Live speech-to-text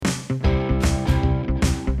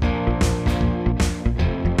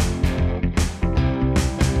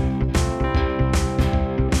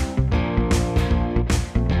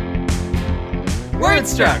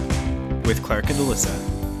Struck with Clark and Alyssa.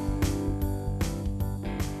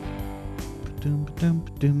 Do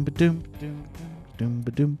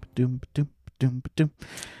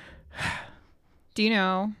you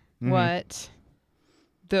know what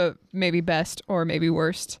the maybe best or maybe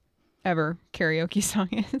worst ever karaoke song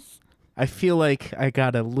is? I feel like I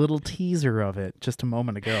got a little teaser of it just a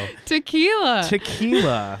moment ago. Tequila.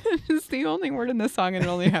 Tequila. It's the only word in the song and it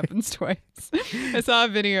only happens twice. I saw a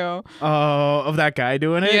video. Oh, of that guy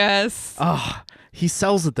doing it? Yes. Oh, he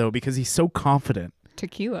sells it though because he's so confident.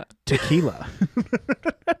 Tequila. Tequila.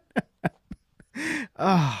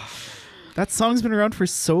 Oh, that song's been around for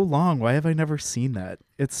so long. Why have I never seen that?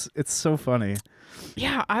 It's so funny.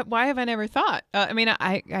 Yeah. Why have I never thought? I mean,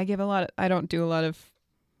 I don't do a lot of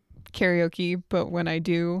karaoke, but when I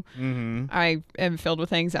do, I am filled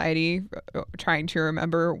with anxiety trying to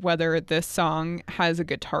remember whether this song has a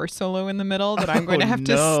guitar solo in the middle that I'm going to have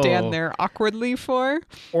to stand there awkwardly for.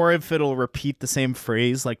 Or if it'll repeat the same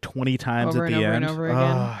phrase like 20 times Over at and the over end. and over again.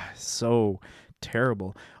 Oh, so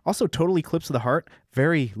terrible. Also, Total Eclipse of the Heart,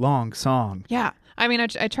 very long song. Yeah. I mean,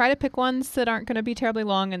 I try to pick ones that aren't going to be terribly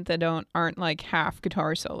long and that aren't like half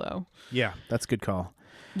guitar solo. Yeah, that's a good call.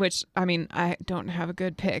 Which, I mean, I don't have a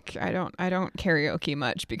good pick. I don't karaoke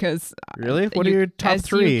much because really, what are your top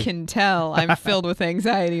three? As you can tell, I'm filled with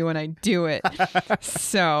anxiety when I do it.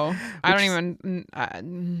 So I don't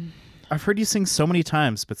even. I've heard you sing so many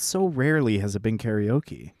times, but so rarely has it been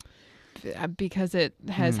karaoke. Because it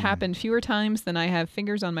has happened fewer times than I have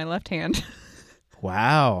fingers on my left hand.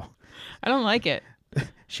 Wow. I don't like it.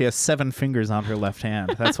 She has 7 fingers on her left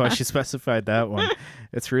hand. That's why she specified that one.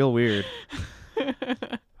 It's real weird.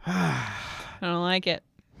 I don't like it.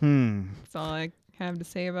 That's all I have to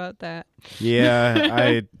say about that.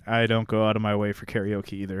 Yeah, I don't go out of my way for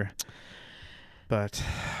karaoke either. But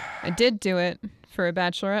I did do it for a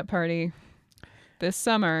bachelorette party this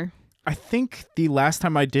summer. I think the last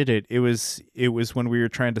time I did it, it was when we were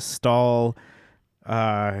trying to stall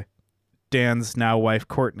Dan's now wife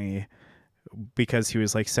Courtney because he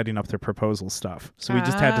was like setting up their proposal stuff. So we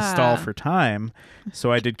just had to stall for time.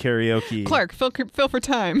 So I did karaoke. Clark, fill for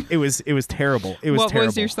time. It was terrible. It was what terrible.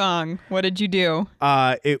 was your song? What did you do?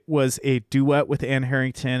 It was a duet with Anne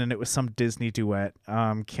Harrington, and it was some Disney duet.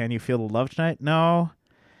 Can You Feel the Love Tonight? No.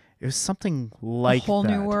 It was something like A Whole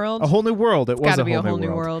New World? A Whole New World. It was gotta be a whole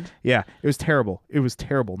new world. Yeah, it was terrible. It was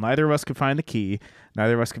terrible. Neither of us could find the key.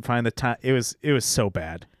 Neither of us could find the time. It was so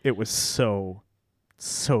bad. It was so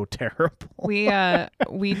terrible. We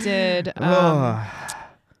did.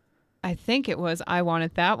 I think it was I Want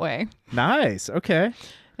It That Way. Nice. Okay.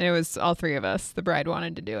 And it was all three of us. The bride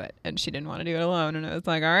wanted to do it, and she didn't want to do it alone. And it was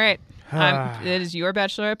like, all right, it is your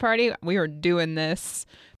bachelorette party. We are doing this.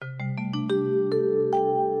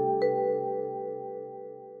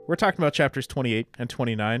 We're talking about chapters 28 and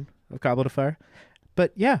 29 of Goblet of Fire.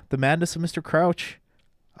 But yeah, the madness of Mr. Crouch.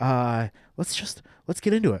 Let's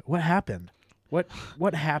get into it. What happened? What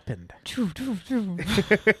happened?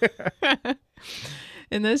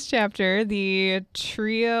 In this chapter, the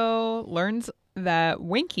trio learns that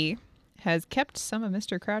Winky has kept some of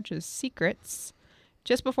Mr. Crouch's secrets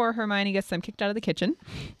just before Hermione gets them kicked out of the kitchen.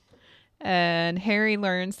 And Harry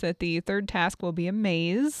learns that the third task will be a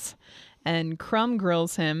maze. And Krum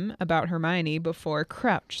grills him about Hermione before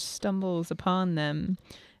Crouch stumbles upon them.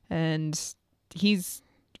 And he's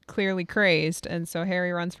clearly crazed. And so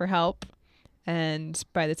Harry runs for help. And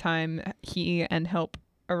by the time he and help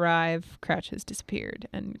arrive, Crouch has disappeared.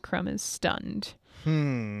 And Krum is stunned.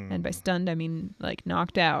 And by stunned, I mean like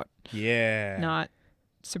knocked out. Yeah. Not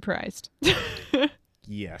surprised.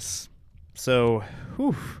 Yes. So,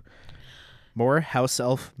 more house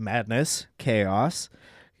elf madness, chaos.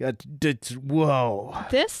 Whoa.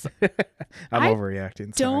 This I'm I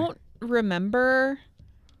overreacting. Sorry. Don't remember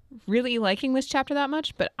really liking this chapter that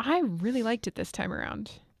much, but I really liked it this time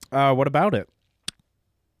around. What about it?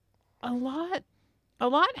 A lot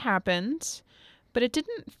happened, but it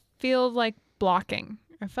didn't feel like blocking.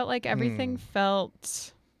 I felt like everything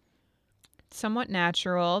felt somewhat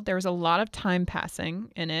natural. There was a lot of time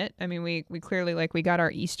passing in it. I mean, we clearly we got our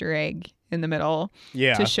Easter egg in the middle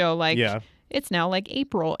to show it's now like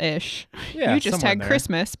April-ish. Yeah, you just had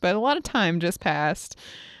Christmas, but a lot of time just passed.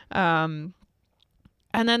 And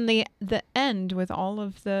then the end with all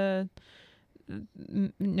of the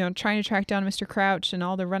trying to track down Mr. Crouch and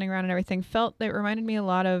all the running around and everything it reminded me a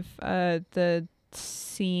lot of the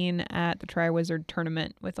scene at the Triwizard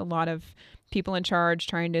Tournament with a lot of people in charge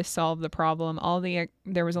trying to solve the problem.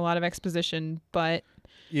 There was a lot of exposition, but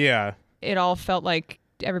it all felt like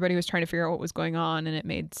everybody was trying to figure out what was going on, and it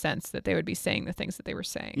made sense that they would be saying the things that they were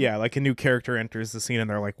saying. Yeah, like a new character enters the scene and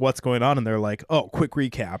they're like, what's going on? And they're like, oh, quick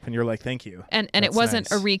recap. And you're like, thank you. And it That's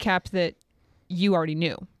wasn't nice. a recap that you already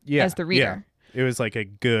knew Yeah, as the reader. Yeah. It was like a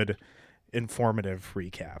good, informative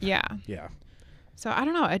recap. Yeah. Yeah. So I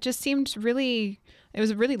don't know. It just seemed really, it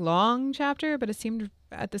was a really long chapter, but it seemed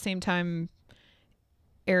at the same time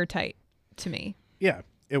airtight to me. Yeah,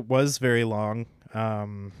 it was very long.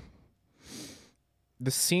 The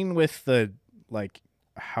scene with the like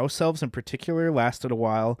house elves in particular lasted a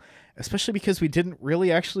while, especially because we didn't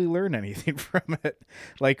really actually learn anything from it.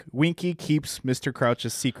 Like Winky keeps Mr.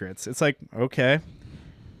 Crouch's secrets. It's like, okay.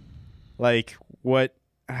 Like what,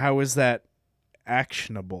 how is that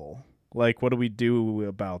actionable? Like, what do we do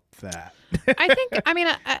about that?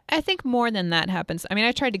 I think more than that happens. I mean,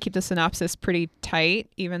 I tried to keep the synopsis pretty tight,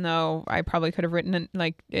 even though I probably could have written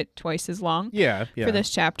it twice as long. Yeah. For this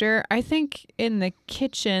chapter. I think in the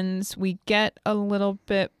kitchens we get a little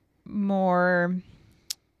bit more.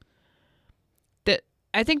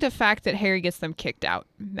 I think the fact that Harry gets them kicked out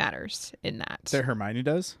matters in that. That Hermione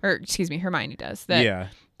does? Or excuse me, Hermione does. That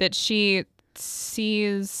she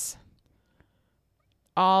sees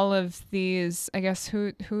all of these. I guess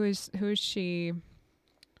who is she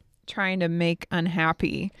trying to make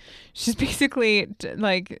unhappy? She's basically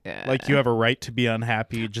like you have a right to be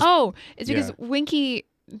unhappy. Just it's because Winky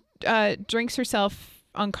drinks herself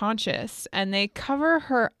unconscious, and they cover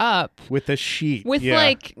her up with a sheet with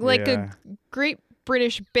like a Great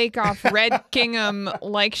British Bake Off Red Gingham,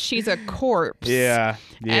 like she's a corpse. Yeah.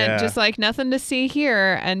 And just like nothing to see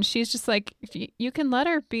here, and she's just like, you can let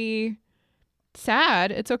her be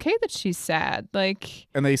sad. It's okay that she's sad. Like,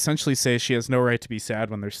 and they essentially say she has no right to be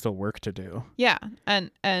sad when there's still work to do. Yeah,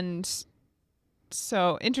 and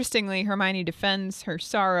so interestingly, Hermione defends her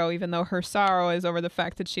sorrow, even though her sorrow is over the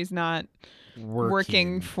fact that she's not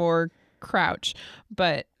working for Crouch.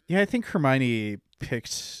 But yeah, I think Hermione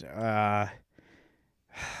picked.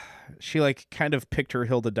 She like kind of picked her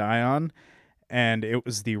hill to die on, and it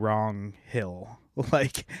was the wrong hill.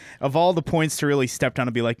 Like, of all the points to really step down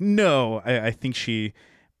and be like, no, I think she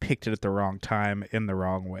picked it at the wrong time in the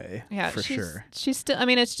wrong way. Yeah, for sure. She's still, I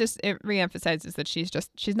mean, it reemphasizes that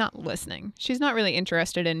she's not listening. She's not really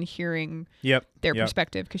interested in hearing their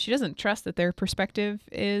perspective, because she doesn't trust that their perspective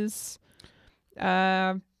is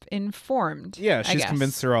informed. Yeah, she's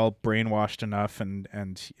convinced they're all brainwashed enough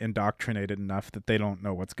and indoctrinated enough that they don't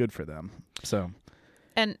know what's good for them. So,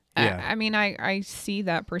 and I see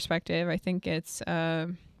that perspective. I think it's I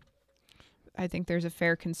think there's a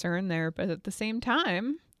fair concern there, but at the same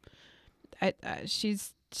time,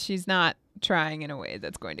 she's not trying in a way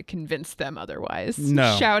that's going to convince them otherwise.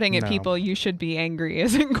 No, shouting at people, you should be angry,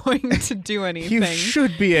 isn't going to do anything. You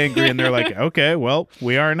should be angry, and they're like, okay, well,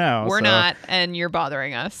 we are now. We're not, and you're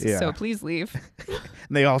bothering us, Yeah. so please leave.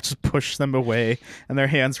 And they all just push them away, and their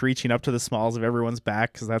hands reaching up to the smalls of everyone's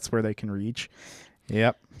back, because that's where they can reach.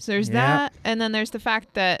 Yep. So there's that, and then there's the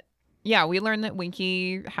fact that, we learn that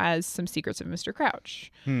Winky has some secrets of Mr.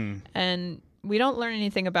 Crouch. And we don't learn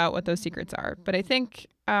anything about what those secrets are, but I think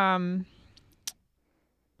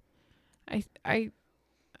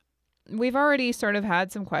we've already sort of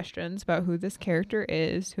had some questions about who this character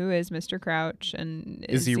is. Who is Mr. Crouch, and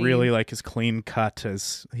is he really like as clean cut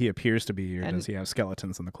as he appears to be, or does he have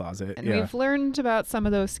skeletons in the closet? And we've learned about some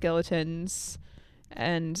of those skeletons,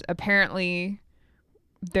 and apparently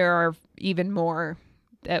there are even more.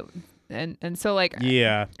 And so like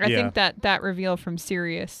I think that reveal from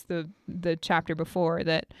Sirius, the chapter before,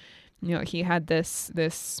 that he had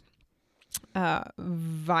this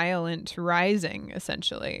violent rising,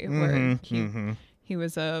 essentially, where he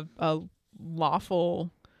was a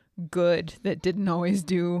lawful good that didn't always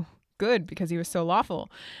do good because he was so lawful,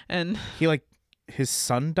 and he his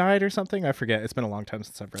son died or something. I forget. It's been a long time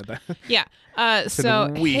since I've read that. Yeah.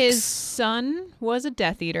 So his son was a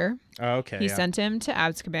Death Eater. Oh, okay. He sent him to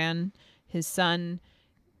Azkaban. His son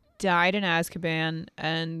died in Azkaban,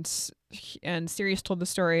 and Sirius told the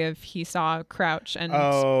story of he saw Crouch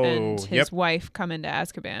and his wife come into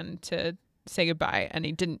Azkaban to say goodbye, and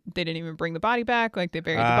they didn't even bring the body back. Like, they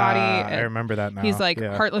buried the body. I remember that now. He's like,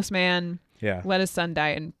 heartless man. Yeah. Let his son die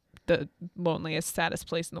in the loneliest, saddest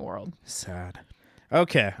place in the world. Sad.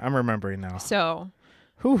 Okay, I'm remembering now. So,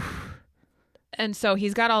 and so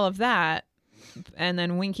he's got all of that, and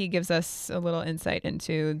then Winky gives us a little insight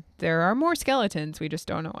into there are more skeletons. We just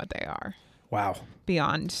don't know what they are. Wow.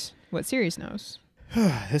 Beyond what Sirius knows.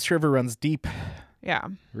 This river runs deep. Yeah.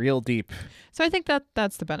 Real deep. So I think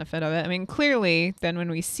that's the benefit of it. I mean, clearly, then when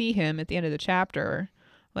we see him at the end of the chapter,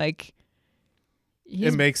 like,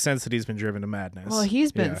 it makes sense that he's been driven to madness. Well,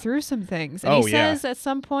 he's been Yeah. through some things. And Oh, he yeah. says at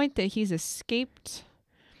some point that he's escaped.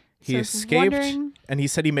 He So I was escaped, wondering- and he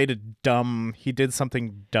said he did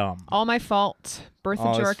something dumb. All my fault. Birth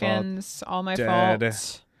All of his fault. Jorkins. All my Dead.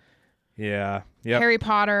 fault. Yeah. Yep. Harry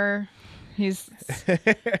Potter. He's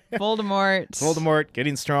Voldemort. Voldemort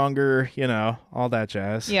getting stronger, all that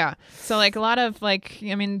jazz. Yeah. So like a lot of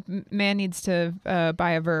man needs to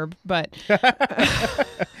buy a verb, but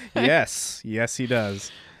Yes, he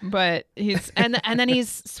does. but he's and then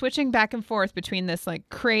he's switching back and forth between this like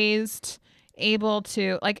crazed, able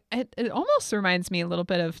to it almost reminds me a little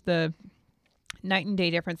bit of the night and day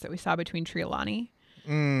difference that we saw between Trelawney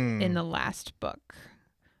in the last book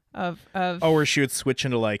of where she would switch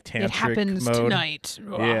into like tantric it happens mode. tonight.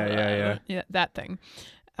 Yeah. That thing.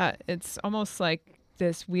 It's almost like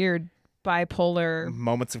this weird bipolar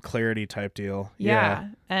Moments of clarity type deal. Yeah.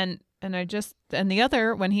 And the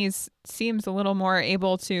other, when seems a little more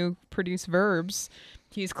able to produce verbs,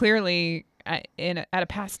 he's clearly at a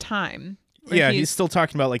past time. Like He's still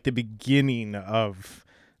talking about like the beginning of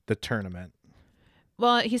the tournament,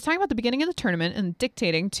 well, he's talking about the beginning of the tournament and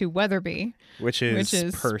dictating to Weatherby, which is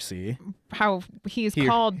Percy. Percy, how he's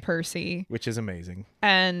called Percy, which is amazing.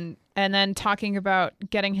 and then talking about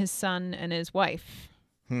getting his son and his wife.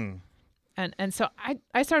 And so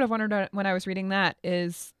I sort of wondered when I was reading that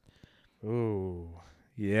is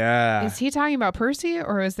he talking about Percy,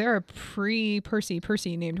 or is there a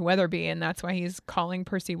Percy named Weatherby, and that's why he's calling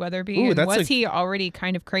Percy Weatherby? Ooh, and was he already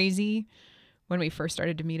kind of crazy when we first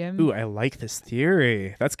started to meet him? Ooh, I like this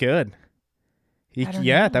theory. That's good. I don't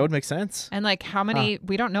Yeah, know. that would make sense. And like how many?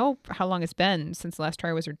 We don't know how long it's been since the last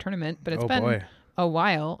Triwizard Tournament, but it's been boy. a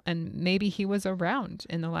while, and maybe he was around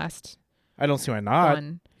in the last I don't see why not.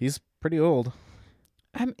 one. He's pretty old.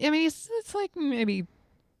 I mean, it's like maybe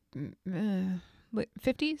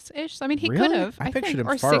 50s ish. I mean, he Really? could have. I pictured think, him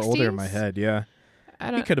or far 60s. older in my head. Yeah, I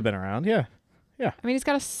he don't. could have been around. Yeah. I mean, he's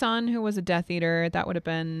got a son who was a Death Eater. That would have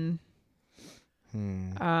been.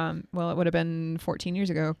 Well, it would have been 14 years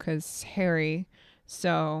ago because Harry.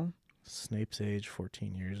 So. Snape's age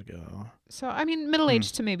 14 years ago. So I mean, middle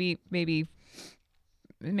aged to maybe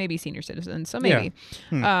senior citizen. So maybe.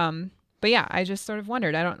 But yeah, I just sort of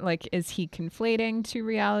wondered. I don't is he conflating two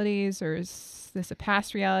realities, or is this a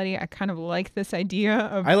past reality? I kind of like this idea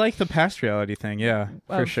of. I like the past reality thing. Yeah,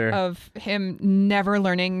 for sure. Of him never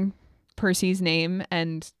learning Percy's name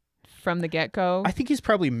and from the get go. I think he's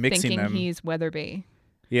probably mixing thinking them. he's Weatherby.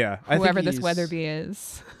 Yeah, Whoever this Weatherby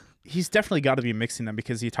is. He's definitely got to be mixing them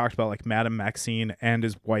because he talked about like Madame Maxine and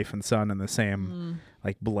his wife and son in the same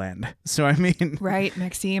like blend. So I mean, Right,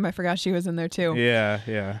 Maxime. I forgot she was in there too.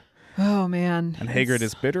 yeah. Oh man. And Hagrid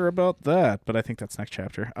is bitter about that, but I think that's next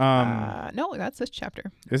chapter. No, that's this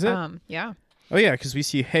chapter. Is it? Yeah. Oh yeah, because we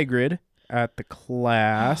see Hagrid at the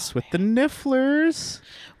class with the Nifflers.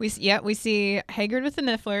 We see Hagrid with the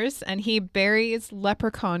Nifflers, and he buries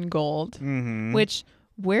leprechaun gold. Which,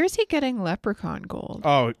 where's he getting leprechaun gold?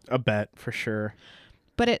 Oh, a bet for sure.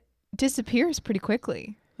 But it disappears pretty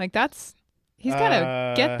quickly. Like he's got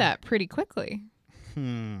to get that pretty quickly.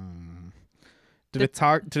 Did it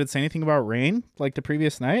say anything about rain like the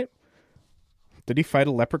previous night? Did he fight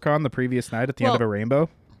a leprechaun the previous night at the end of a rainbow?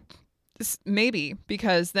 Maybe,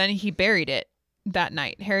 because then he buried it that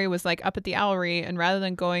night. Harry was like up at the Owlery, and rather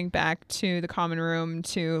than going back to the common room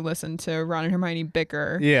to listen to Ron and Hermione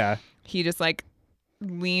bicker, he just like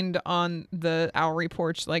leaned on the Owlery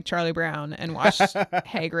porch like Charlie Brown and watched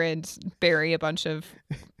Hagrid bury a bunch of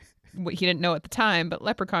what he didn't know at the time, but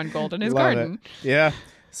leprechaun gold in his garden. Yeah.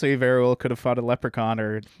 So he very well could have fought a leprechaun,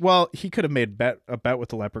 or he could have made a bet with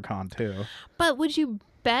the leprechaun too. But would you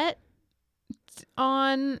bet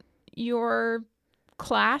on your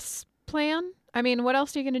class plan? I mean, what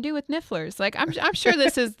else are you going to do with Nifflers? Like, I'm sure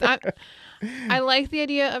this is. I like the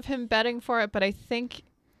idea of him betting for it, but I think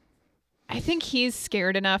he's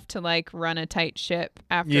scared enough to like run a tight ship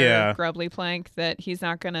after Grubbly Plank that he's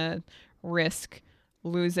not going to risk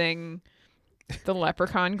losing the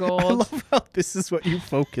leprechaun gold. I love how this is what you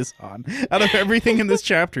focus on. Out of everything in this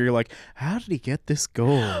chapter, you're like, how did he get this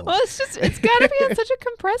gold? Well, it's got to be on such a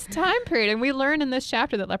compressed time period. And we learn in this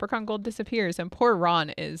chapter that leprechaun gold disappears, and poor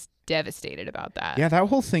Ron is devastated about that. Yeah, that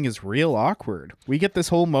whole thing is real awkward. We get this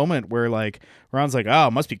whole moment where like Ron's like, oh,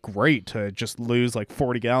 it must be great to just lose like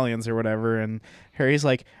 40 galleons or whatever. And Harry's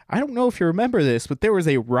like, I don't know if you remember this, but there was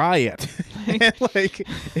a riot. And, like,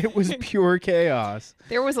 it was pure chaos.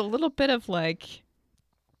 There was a little bit of like,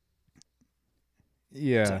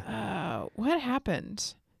 what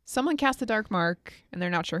happened? Someone cast a dark mark, and they're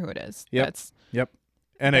not sure who it is. Yep.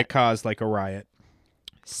 And it caused like a riot.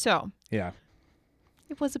 So. Yeah.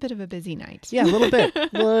 it was a bit of a busy night. Yeah, a little bit.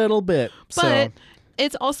 Little bit. But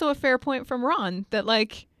it's also a fair point from Ron that,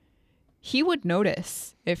 like, he would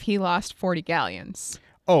notice if he lost 40 galleons.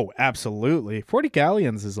 Oh, absolutely. 40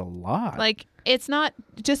 galleons is a lot. Like, it's not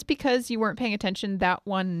just because you weren't paying attention that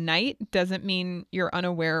one night doesn't mean you're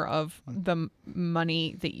unaware of the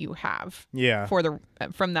money that you have. Yeah.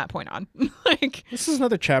 From that point on. Like, this is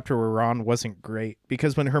another chapter where Ron wasn't great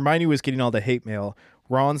because when Hermione was getting all the hate mail,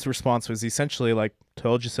 Ron's response was essentially like,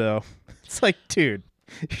 "Told you so." It's like, dude,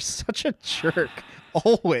 you're such a jerk.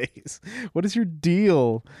 Always. What is your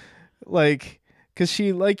deal? Like, because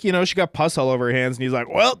she, like, you know, she got pus all over her hands and he's like,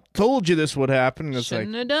 "Well, told you this would happen." And it's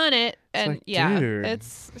shouldn't like, have done it. And like, yeah, dude,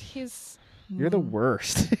 he's you're the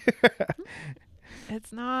worst.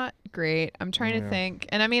 it's not great. I'm trying to think.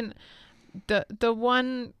 And I mean, the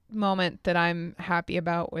one moment that I'm happy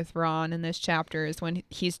about with Ron in this chapter is when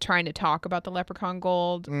he's trying to talk about the leprechaun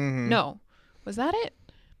gold. Mhm. No, was that it?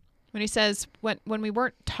 When he says when we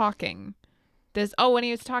weren't talking. When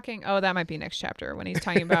he was talking, that might be next chapter when he's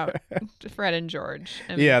talking about Fred and George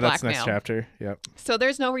and Yeah, blackmail. that's next chapter. Yep. So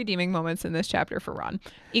there's no redeeming moments in this chapter for Ron.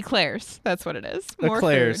 Eclairs, that's what it is. More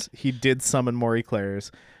Eclairs. food. He did summon more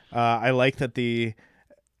eclairs. I like that the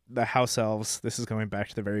house elves, this is going back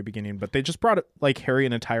to the very beginning, but they just brought like Harry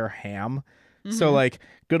an entire ham. Mm-hmm. So like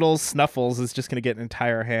good old Snuffles is just going to get an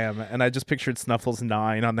entire ham. And I just pictured Snuffles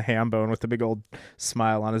 9 on the ham bone with the big old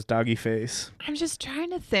smile on his doggy face. I'm just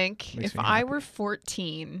trying to think Makes if me I happy. were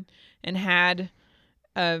 14 and had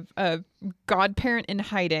a godparent in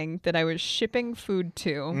hiding that I was shipping food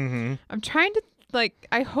to. Mm-hmm. I'm trying to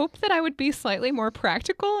I hope that I would be slightly more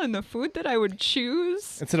practical in the food that I would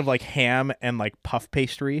choose. Instead of like ham and like puff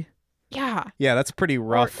pastry. Yeah. Yeah, that's pretty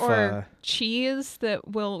rough. Or cheese that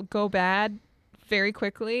will go bad very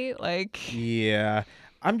quickly. Like, yeah.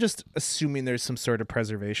 I'm just assuming there's some sort of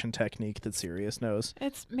preservation technique that Sirius knows.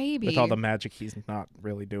 it's maybe. With all the magic he's not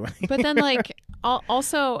really doing. But then, like,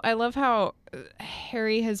 also, I love how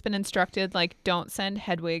Harry has been instructed, like, don't send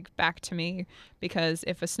Hedwig back to me because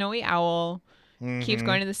if a snowy owl keeps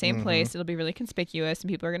going to the same place, it'll be really conspicuous and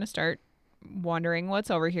people are going to start wondering what's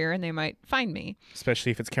over here and they might find me.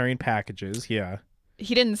 Especially if it's carrying packages. Yeah.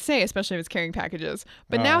 He didn't say, especially if it's carrying packages.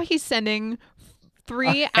 But Oh. now he's sending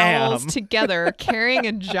 3 A owls ham. together carrying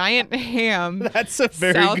a giant ham That's a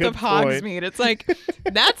very south good of point. Hogsmeade. It's like,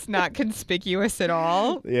 that's not conspicuous at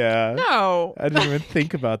all. Yeah. No. I didn't even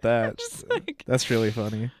think about that. Just like, That's really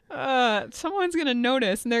funny. someone's going to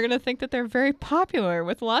notice and they're going to think that they're very popular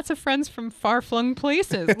with lots of friends from far-flung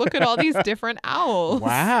places. Look at all these different owls.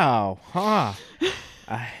 Wow. Huh.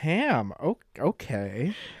 A ham.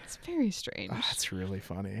 Okay. It's very strange. That's really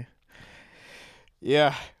funny.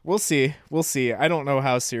 Yeah, we'll see. We'll see. I don't know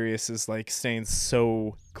how Sirius is like staying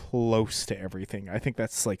so close to everything. I think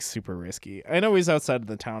that's like super risky. I know he's outside of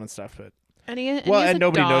the town and stuff, but And he has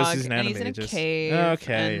nobody a knows dog, he's an and he's in a animagus. cave.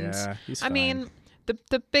 Okay, and, yeah, he's I fine. mean,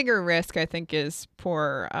 the bigger risk, I think, is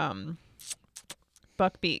poor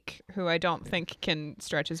Buckbeak, who I don't think can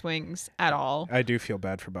stretch his wings at all. I do feel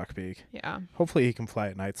bad for Buckbeak. Yeah, Hopefully he can fly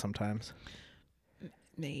at night sometimes.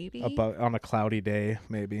 maybe. On a cloudy day,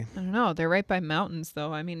 maybe. I don't know. They're right by mountains,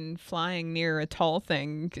 though. I mean, flying near a tall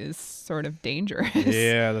thing is sort of dangerous.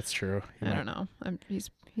 Yeah, that's true. I don't know. He's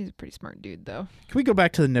a pretty smart dude, though. Can we go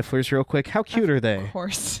back to the Nifflers real quick? How cute are Of they?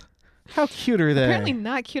 course. How cute are they? Apparently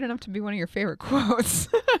not cute enough to be one of your favorite quotes.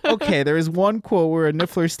 Okay, there was one quote where a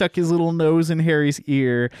Niffler stuck his little nose in Harry's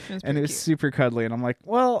ear, and pretty it was cute. super cuddly. And I'm like,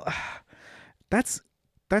 well, that's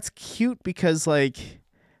cute because like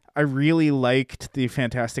I really liked the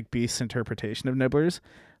Fantastic Beasts interpretation of Nibblers.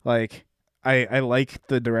 Like I liked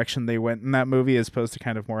the direction they went in that movie as opposed to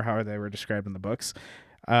kind of more how they were described in the books,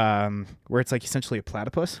 where it's like essentially a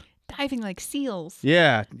platypus. Diving like seals.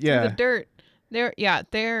 Yeah, Through yeah. the dirt.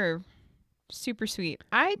 They're super sweet.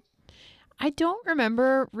 I don't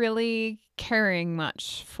remember really caring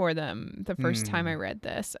much for them the first time I read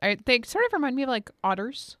this. They sort of remind me of like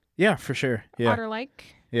otters. Yeah, for sure. Yeah. Otter-like.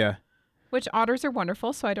 Yeah. Which otters are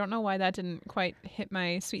wonderful, so I don't know why that didn't quite hit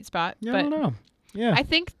my sweet spot. Yeah, but I don't know. Yeah. I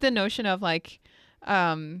think the notion of like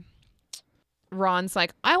Ron's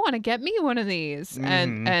like, I want to get me one of these.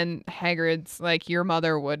 And Hagrid's like, your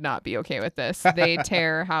mother would not be okay with this. They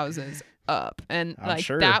tear houses up. And I'm like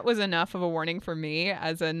sure. that was enough of a warning for me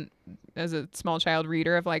as a small child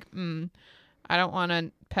reader of like, I don't want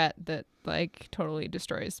a pet that like totally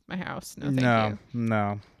destroys my house. No, thank you.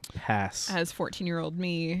 No. Pass. As 14-year-old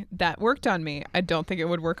me, that worked on me. I don't think it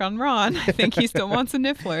would work on Ron. I think he still wants a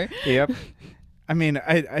Niffler. Yep. I mean,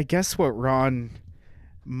 I guess what Ron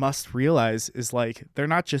must realize is like they're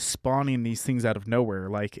not just spawning these things out of nowhere.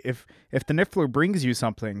 Like if the Niffler brings you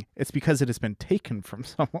something, it's because it has been taken from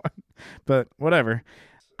someone. But whatever.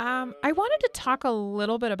 I wanted to talk a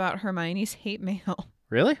little bit about Hermione's hate mail.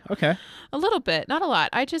 Really? Okay. A little bit, not a lot.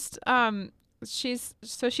 I just she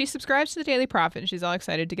subscribes to the Daily Prophet and she's all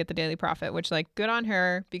excited to get the Daily Prophet, which like good on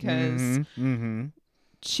her because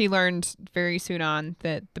she learned very soon on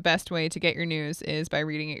that the best way to get your news is by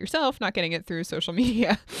reading it yourself, not getting it through social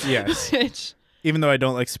media. Yes. Which, even though I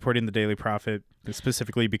don't like supporting the Daily Prophet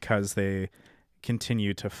specifically because they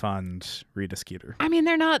continue to fund Rita Skeeter. I mean,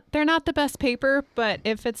 they're not the best paper, but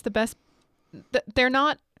if it's the best, they're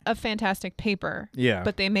not a fantastic paper. Yeah.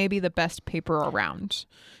 But they may be the best paper around.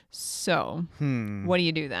 So what do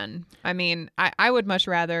you do then? I mean, I would much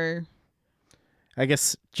rather. I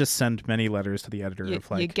guess just send many letters to the editor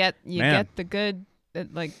of like you get the good,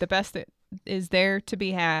 like the best that is there to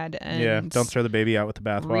be had, and don't throw the baby out with the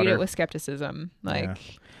bathwater. Read it with skepticism,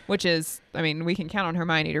 which is, I mean, we can count on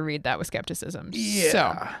Hermione to read that with skepticism. Yeah.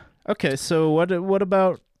 So. Okay, so what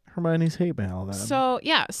about Hermione's hate mail then?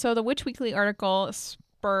 So the Witch Weekly article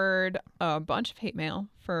spurred a bunch of hate mail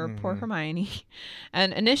for poor Hermione,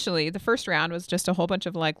 and initially the first round was just a whole bunch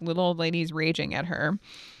of like little old ladies raging at her.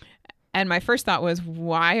 And my first thought was,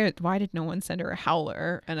 why did no one send her a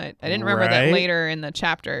howler? And I didn't remember that later in the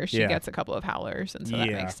chapter she gets a couple of howlers, and so that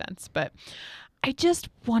makes sense. But I just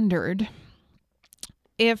wondered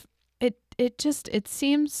if it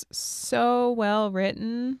seems so well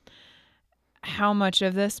written, how much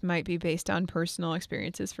of this might be based on personal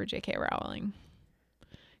experiences for J.K. Rowling.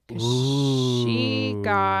 She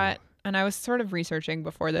got, and I was sort of researching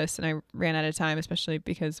before this and I ran out of time, especially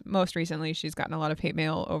because most recently she's gotten a lot of hate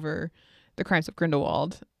mail over the Crimes of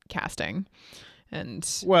Grindelwald casting. And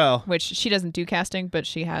which she doesn't do casting, but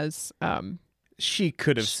she has she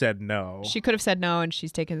could have said no. She could have said no, and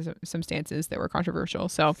she's taken some stances that were controversial.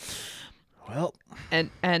 So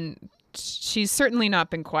and she's certainly not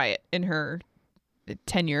been quiet in her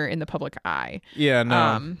tenure in the public eye. Yeah,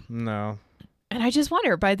 no. And I just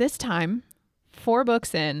wonder, by this time, 3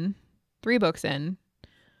 books in,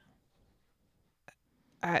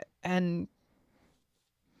 and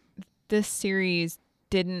this series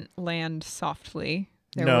didn't land softly.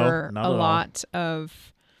 There were a lot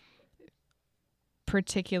of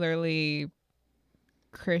particularly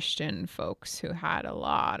Christian folks who had a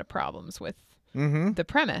lot of problems with the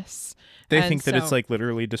premise. They think that it's like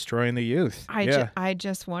literally destroying the youth. I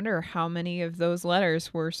just wonder how many of those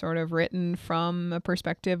letters were sort of written from a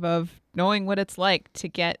perspective of knowing what it's like to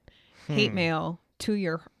get hate mail to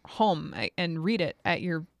your home and read it at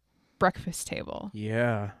your breakfast table.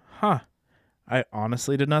 Yeah. Huh. I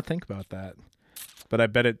honestly did not think about that, but I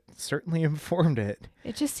bet it certainly informed it.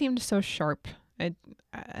 It just seemed so sharp. I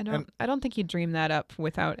don't think you dream that up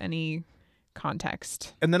without any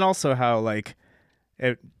context. And then also how like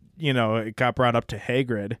it got brought up to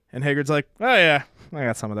Hagrid, and Hagrid's like, oh yeah, I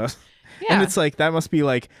got some of those. Yeah. And it's like, that must be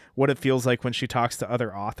like what it feels like when she talks to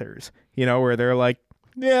other authors, where they're like,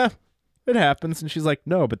 yeah, it happens. And she's like,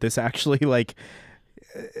 no, but this actually like,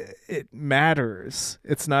 it matters.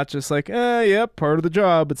 It's not just like, yep, part of the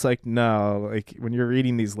job. It's like, no, like when you're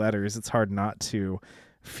reading these letters, it's hard not to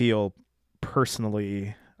feel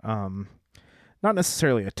personally, not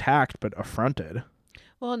necessarily attacked, but affronted.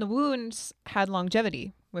 Well, and the wounds had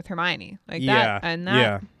longevity with Hermione, like that, and that.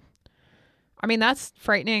 Yeah. I mean, that's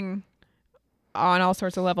frightening on all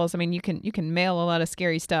sorts of levels. I mean, you can mail a lot of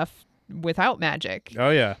scary stuff without magic.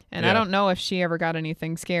 Oh yeah. And I don't know if she ever got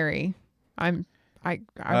anything scary. I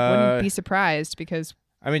wouldn't be surprised because.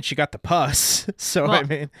 I mean, she got the pus. So, I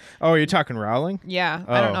mean, you're talking Rowling? Yeah.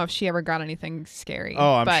 I don't know if she ever got anything scary.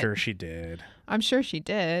 Oh, I'm sure she did. I'm sure she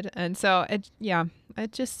did. And so,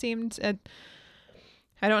 it just seemed,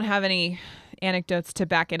 I don't have any anecdotes to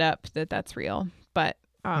back it up that that's real. But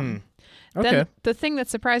Okay. Then the thing that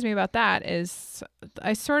surprised me about that is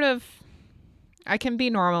I can be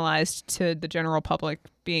normalized to the general public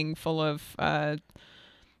being full of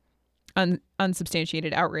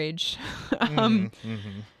unsubstantiated outrage.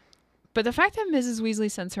 But the fact that Mrs.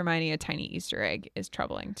 Weasley sends Hermione a tiny Easter egg is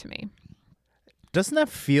troubling to me. Doesn't that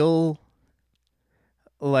feel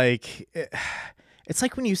like it's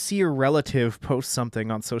like when you see your relative post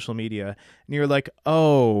something on social media and you're like,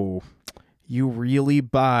 oh, you really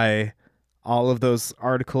buy all of those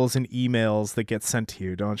articles and emails that get sent to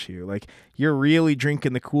you, don't you? Like, you're really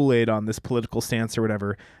drinking the Kool-Aid on this political stance or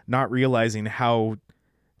whatever, not realizing how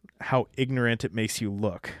ignorant it makes you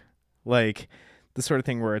look. Like the sort of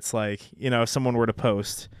thing where it's like, if someone were to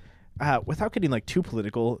post, without getting like too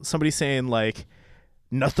political, somebody saying like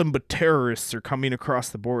nothing but terrorists are coming across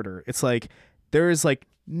the border. It's like there is like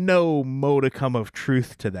no modicum of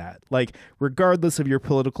truth to that. Like, regardless of your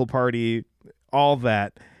political party, all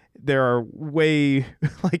that, there are way,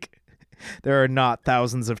 like, there are not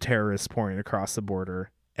thousands of terrorists pouring across the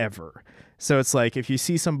border ever. So it's like, if you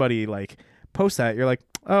see somebody like post that, you're like,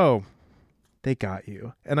 oh, they got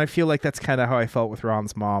you. And I feel like that's kind of how I felt with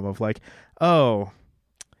Ron's mom, of like, oh,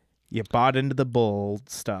 you bought into the bull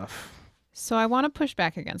stuff. So I want to push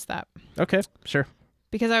back against that. Okay, sure.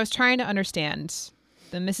 Because I was trying to understand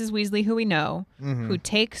the Mrs. Weasley who we know, who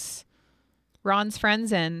takes Ron's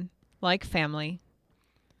friends in like family,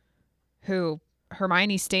 who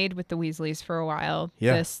Hermione stayed with the Weasleys for a while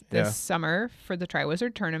this summer for the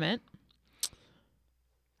Triwizard Tournament.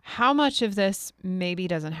 How much of this maybe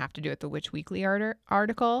doesn't have to do with the Witch Weekly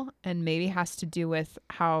article and maybe has to do with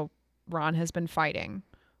how Ron has been fighting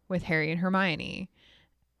with Harry and Hermione?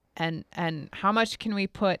 And how much can we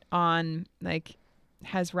put on, like,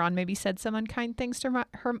 has Ron maybe said some unkind things to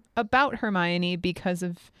about Hermione because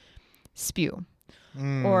of Spew?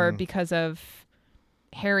 Or because of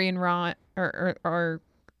Harry and Ron or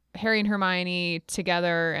Harry and Hermione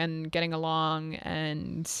together and getting along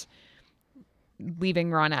and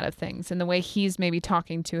leaving Ron out of things, and the way he's maybe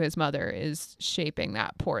talking to his mother is shaping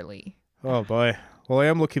that poorly. Oh boy. Well, I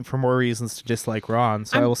am looking for more reasons to dislike Ron,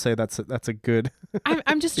 so I will say that's a good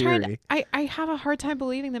I'm just theory. trying to, I have a hard time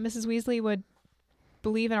believing that Mrs. Weasley would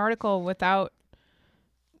believe an article without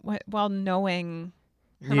while knowing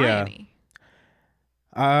Hermione.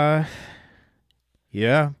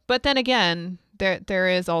 Yeah. But then again, there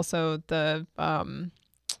is also the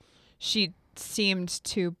she seemed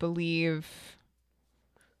to believe,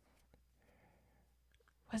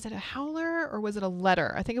 was it a howler or was it a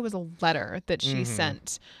letter? I think it was a letter that she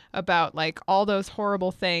sent about like all those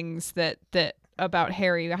horrible things that about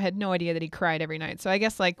Harry. I had no idea that he cried every night. So I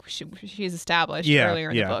guess like she's established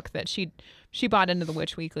earlier in the book that she bought into the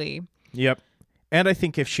Witch Weekly. Yep. And I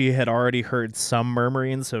think if she had already heard some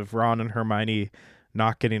murmurings of Ron and Hermione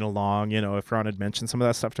not getting along, if Ron had mentioned some of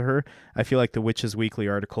that stuff to her, I feel like the Witches Weekly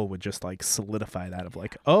article would just like solidify that, of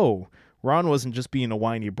like, oh, Ron wasn't just being a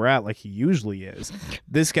whiny brat like he usually is.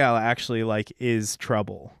 This gal actually like is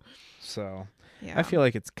trouble. So yeah. I feel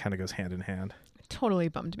like it kind of goes hand in hand. It totally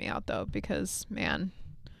bummed me out though, because man,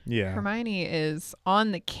 yeah, Hermione is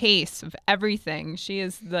on the case of everything. She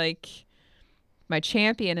is like my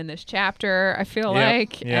champion in this chapter, I feel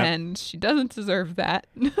like, and she doesn't deserve that.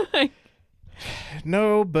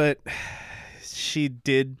 No, but she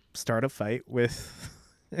did start a fight with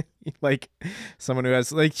like someone who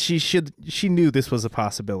has like she knew this was a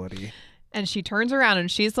possibility. And she turns around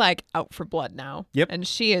and she's like out for blood now. Yep. And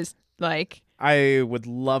she is like, I would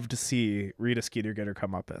love to see Rita Skeeter get her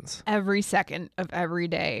comeuppance. Every second of every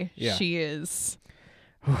day, she is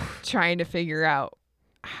trying to figure out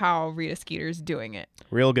how Rita Skeeter's doing it.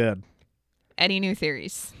 Real good. Any new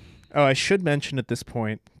theories? Oh, I should mention at this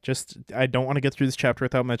point, I don't want to get through this chapter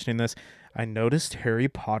without mentioning this. I noticed Harry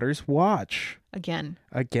Potter's watch. Again.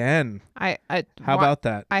 How about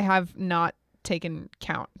that? I have not taken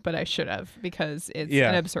count, but I should have, because it's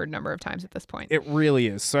an absurd number of times at this point. It really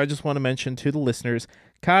is. So I just want to mention to the listeners,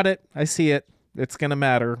 caught it. I see it. It's going to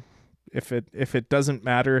matter. If it doesn't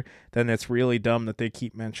matter, then it's really dumb that they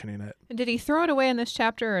keep mentioning it. And did he throw it away in this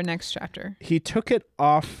chapter or next chapter? He took it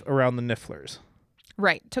off around the Nifflers.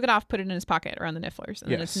 Right. Took it off, put it in his pocket around the Nifflers.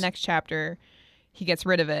 And then it's next chapter, he gets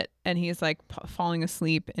rid of it, and he's like falling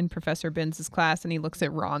asleep in Professor Binns' class, and he looks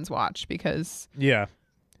at Ron's watch because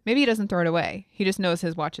maybe he doesn't throw it away. He just knows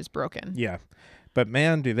his watch is broken. Yeah. But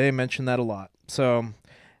man, do they mention that a lot. So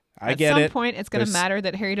I get it. At some point, it's going to matter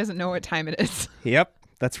that Harry doesn't know what time it is. Yep.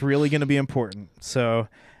 That's really going to be important. So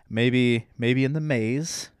maybe in the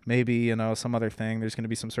maze, maybe, some other thing. There's going to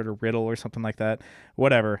be some sort of riddle or something like that.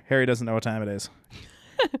 Whatever. Harry doesn't know what time it is.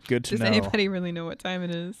 Good to know. Does anybody really know what time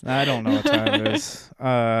it is? I don't know what time it is.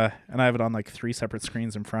 And I have it on like 3 separate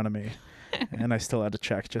screens in front of me. And I still had to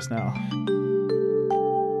check just now.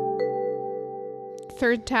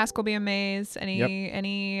 Third task will be a maze.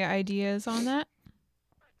 Any ideas on that?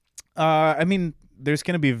 I mean, there's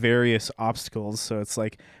going to be various obstacles. So it's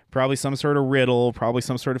like probably some sort of riddle, probably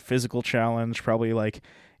some sort of physical challenge, probably like,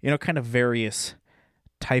 kind of various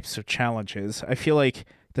types of challenges. I feel like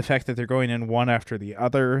the fact that they're going in one after the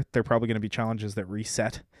other, they're probably going to be challenges that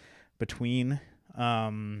reset between.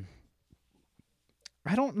 I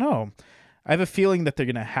don't know. I have a feeling that they're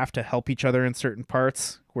going to have to help each other in certain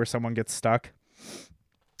parts where someone gets stuck.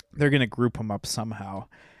 They're going to group them up somehow.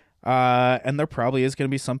 And there probably is going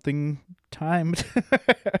to be something timed.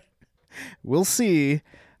 We'll see.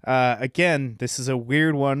 Again, this is a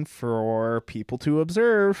weird one for people to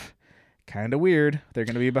observe, kind of weird. They're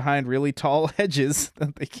going to be behind really tall hedges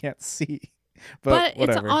that they can't see. But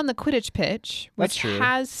whatever. it's on the Quidditch pitch, That's which true.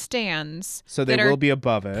 has stands. So they that will are be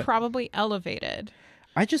above it. probably elevated.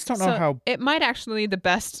 I just don't know So how. it might actually be the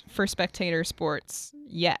best for spectator sports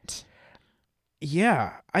yet.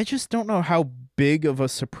 Yeah, I just don't know how big of a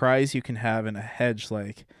surprise you can have in a hedge.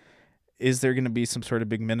 Like, is there going to be some sort of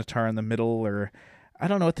big minotaur in the middle, or I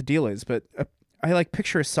don't know what the deal is. But I like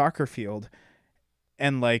picture a soccer field,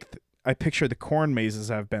 and like I picture the corn mazes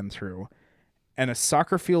I've been through, and a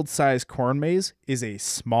soccer field size corn maze is a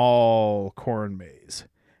small corn maze.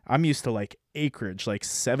 I'm used to like acreage, like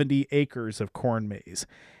 70 acres of corn maze,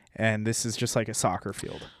 and this is just like a soccer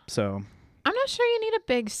field. So I'm not sure you need a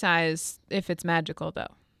big size if it's magical, though.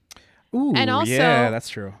 ooh, And also- yeah, that's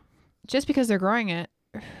true. Just because they're growing it,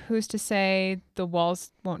 who's to say the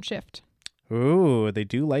walls won't shift? Ooh, they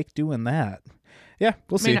do like doing that. Yeah,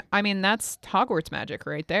 we'll see. I mean, that's Hogwarts magic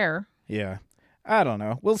right there. Yeah, I don't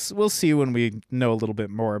know. We'll see when we know a little bit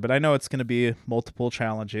more. But I know it's going to be multiple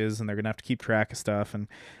challenges, and they're going to have to keep track of stuff. And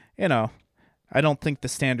I don't think the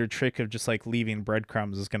standard trick of just like leaving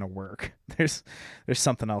breadcrumbs is going to work. There's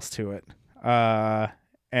something else to it.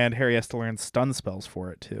 And Harry has to learn stun spells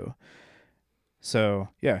for it too. So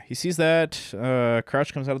yeah, he sees that.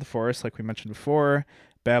 Crouch comes out of the forest, like we mentioned before,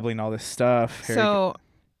 babbling all this stuff.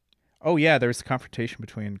 Oh yeah, there's a confrontation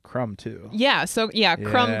between Krum too.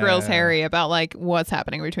 Krum grills Yeah. Harry about like what's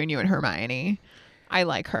happening between you and Hermione. I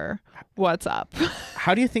like her. What's up?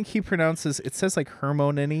 How do you think he pronounces? It says like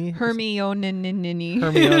Hermione. Hermione.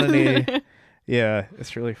 Yeah,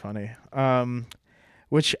 it's really funny.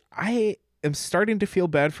 Which I am starting to feel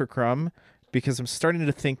bad for Krum because I'm starting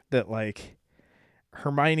to think that like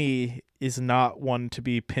Hermione is not one to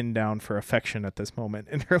be pinned down for affection at this moment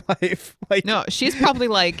in her life. Like, No, she's probably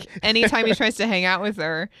like anytime he tries to hang out with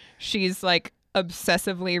her, she's like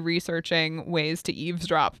obsessively researching ways to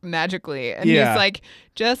eavesdrop magically. And Yeah. he's like,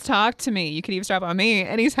 just talk to me. You can eavesdrop on me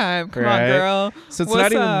anytime. Come Right. on, girl. so it's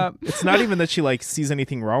What's not up? even it's not even that she like sees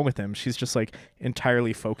anything wrong with him. She's just like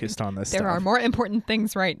entirely focused on this There stuff. are more important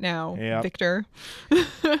things right now, Yep. Victor.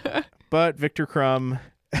 But Victor Krum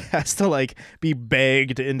has to like be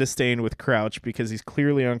begged into staying with Crouch because he's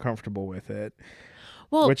clearly uncomfortable with it.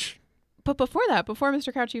 Well, Which but before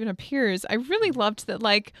Mr. Crouch even appears, I really loved that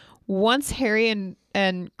like once Harry and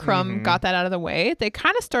Krum Mm-hmm. got that out of the way, they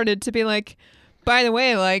kind of started to be like, by the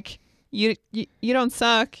way, like you don't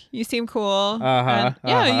suck. You seem cool. And,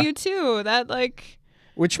 yeah, you too. That like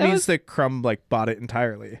which that means was- that Krum like bought it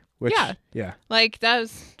entirely. Which yeah. like that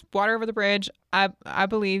was water over the bridge. I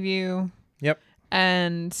believe you. Yep.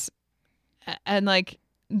 And like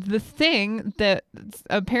the thing that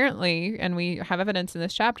apparently, and we have evidence in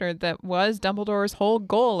this chapter, that was Dumbledore's whole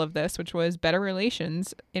goal of this, which was better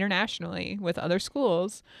relations internationally with other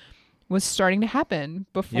schools, was starting to happen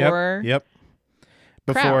before. Yep.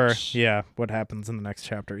 Before Crouch. what happens in the next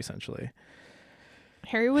chapter essentially.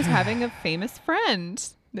 Harry was having a famous friend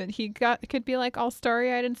that he could be like all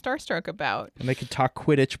starry-eyed and starstruck about. And they could talk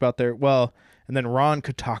Quidditch about and then Ron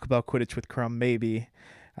could talk about Quidditch with Krum maybe.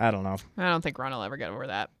 I don't know. I don't think Ron will ever get over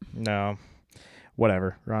that. No.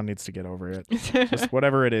 Whatever. Ron needs to get over it. Just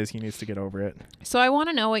whatever it is, he needs to get over it. So I want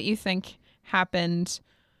to know what you think happened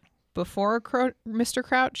before Mr.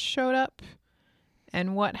 Crouch showed up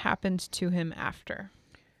and what happened to him after.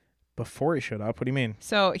 Before he showed up, what do you mean?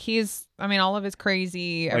 So all of his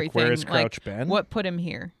crazy everything. Like where has Crouch been? What put him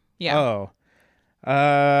here? Yeah.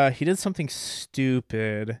 Oh. He did something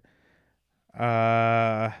stupid.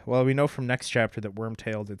 Well, we know from next chapter that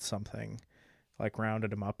Wormtail did something, like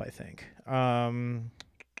rounded him up, I think. I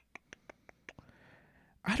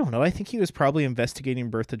don't know. I think he was probably investigating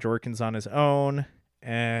Bertha Jorkins on his own,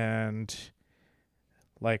 and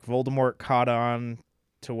like Voldemort caught on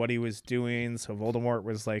to what he was doing, so Voldemort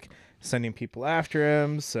was like sending people after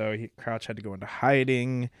him, so Crouch had to go into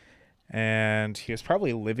hiding, and he was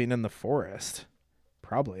probably living in the forest.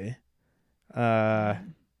 Probably. I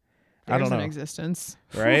don't know. An existence.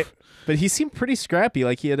 Right? But he seemed pretty scrappy.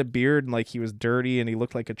 Like he had a beard and like he was dirty and he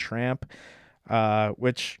looked like a tramp.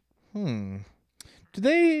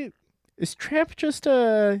 Is tramp just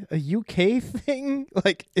a UK thing?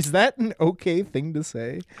 Like, is that an okay thing to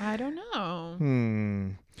say? I don't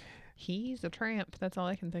know. He's a tramp. That's all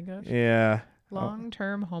I can think of. Yeah.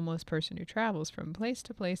 Long-term homeless person who travels from place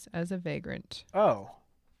to place as a vagrant. Oh.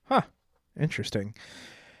 Huh. Interesting.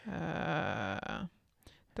 The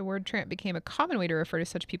word tramp became a common way to refer to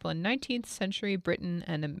such people in 19th century Britain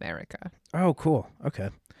and America. Oh, cool. Okay.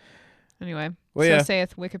 Anyway, Well, so yeah.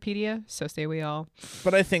 saith Wikipedia, so say we all.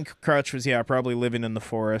 But I think Crouch was, probably living in the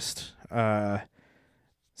forest.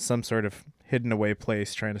 Some sort of hidden away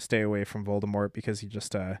place trying to stay away from Voldemort because he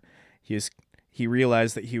just he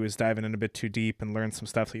realized that he was diving in a bit too deep and learned some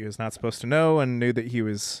stuff that he was not supposed to know, and knew that he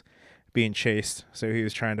was being chased. So he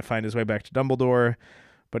was trying to find his way back to Dumbledore,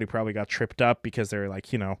 but he probably got tripped up because they're like,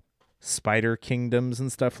 spider kingdoms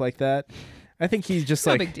and stuff like that. I think he's just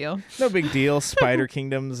No like, big deal. no big deal. Spider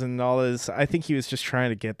kingdoms and all his. I think he was just trying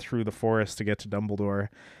to get through the forest to get to Dumbledore,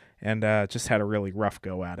 and just had a really rough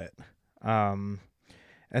go at it. And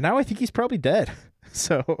now I think he's probably dead.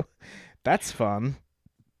 So that's fun.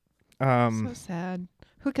 So sad.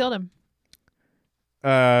 Who killed him?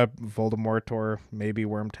 Voldemort or maybe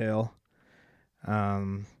Wormtail. I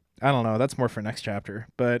don't know. That's more for next chapter.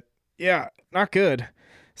 But yeah, not good.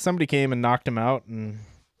 Somebody came and knocked him out and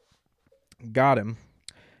got him.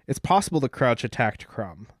 It's possible the Crouch attacked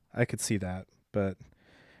Krum. I could see that, but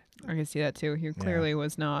I can see that too. He clearly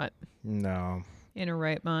was not no. in a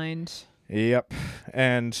right mind. Yep.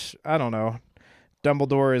 And I don't know.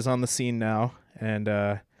 Dumbledore is on the scene now,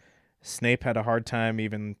 and Snape had a hard time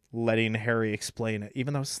even letting Harry explain it,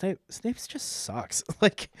 even though Snape's just sucks.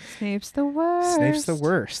 Like, Snape's the worst. Snape's the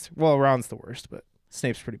worst. Well, Ron's the worst, but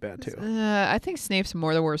Snape's pretty bad too. I think Snape's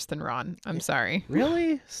more the worst than Ron. I'm sorry.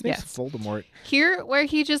 Really? Snape's Yes. Voldemort. Here, where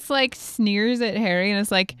he just like sneers at Harry and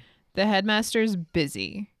is like, the headmaster's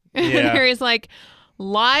busy. And Yeah. Harry's like,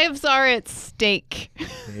 lives are at stake.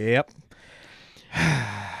 Yep.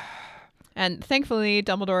 And thankfully,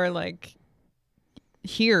 Dumbledore like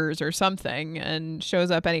hears or something and shows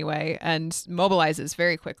up anyway and mobilizes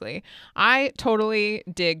very quickly. I totally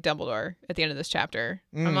dig Dumbledore at the end of this chapter.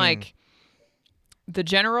 I'm like, the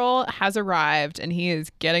general has arrived and he is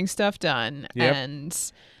getting stuff done. Yep.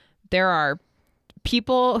 And there are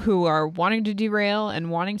people who are wanting to derail and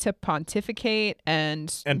wanting to pontificate and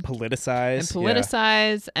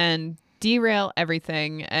politicize. And derail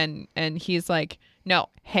everything. And he's like, no,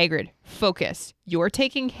 Hagrid, focus. You're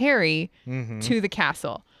taking Harry to the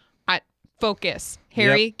castle. Focus.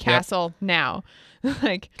 Harry, Yep, castle now.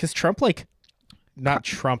 Like, because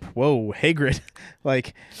Hagrid,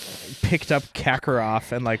 like, picked up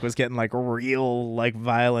Kakarot and like was getting like real like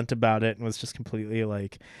violent about it and was just completely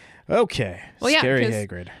like, okay, well, scary yeah,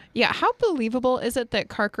 Hagrid. Yeah, how believable is it that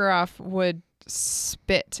Karkaroff would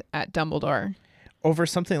spit at Dumbledore? Over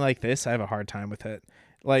something like this, I have a hard time with it.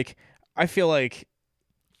 Like, I feel like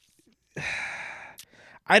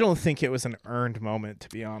I don't think it was an earned moment, to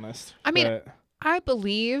be honest. I mean, but, I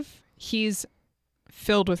believe he's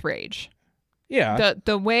filled with rage. yeah,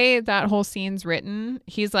 The way that whole scene's written,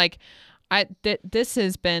 he's like, this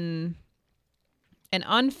has been an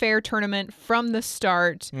unfair tournament from the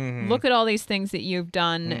start. Look at all these things that you've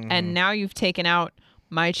done, and now you've taken out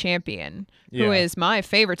my champion, who Yeah. is my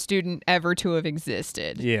favorite student ever to have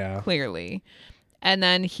existed. yeah, Clearly. And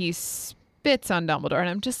then he spits on Dumbledore, and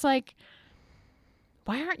I'm just like,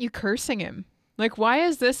 why aren't you cursing him? Like, why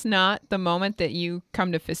is this not the moment that you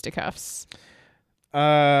come to fisticuffs?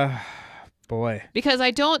 boy. Because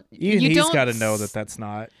I don't. Even you he's don't got to know that that's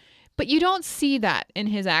not. But you don't see that in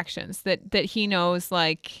his actions. That he knows,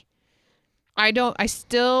 like, I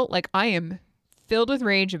still, like, I am filled with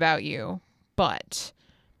rage about you, but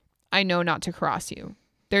I know not to cross you.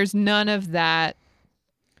 There's none of that.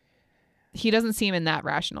 He doesn't seem in that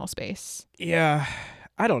rational space. Yeah,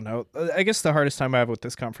 I don't know. I guess the hardest time I have with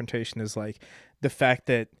this confrontation is like the fact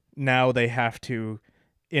that now they have to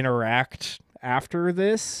interact after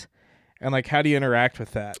this, and like, how do you interact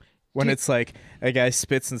with that when it's like a guy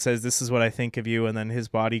spits and says, "This is what I think of you," and then his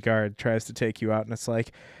bodyguard tries to take you out, and it's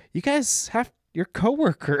like, you guys have your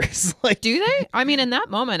coworkers. Like, Do they? I mean, in that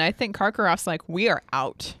moment, I think Karkaroff's like, we are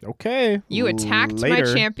out. okay, You attacked my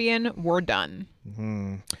later. champion. We're done.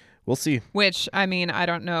 We'll see. Which, I mean, I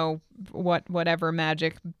don't know whatever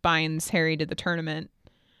magic binds Harry to the tournament.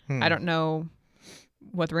 I don't know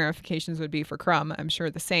what the ramifications would be for Krum. I'm sure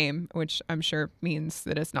the same, which I'm sure means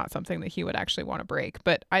that it's not something that he would actually want to break.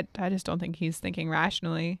 But I just don't think he's thinking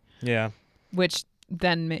rationally, Yeah. which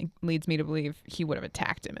then leads me to believe he would have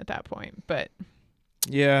attacked him at that point. But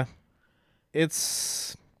Yeah.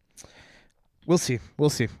 It's... We'll see.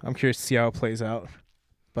 I'm curious to see how it plays out.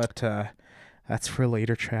 But that's for a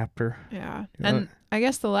later chapter. yeah. You know And what? I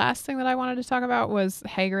guess the last thing that I wanted to talk about was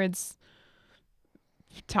Hagrid's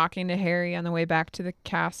talking to Harry on the way back to the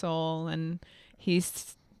castle, and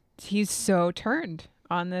he's so turned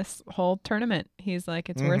on this whole tournament. He's like,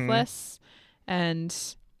 it's worthless and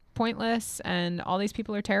pointless, and all these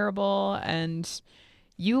people are terrible, and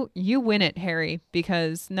you win it, Harry,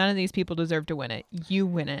 because none of these people deserve to win it. You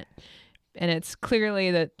win it. And it's clearly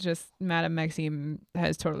that just Madame Maxime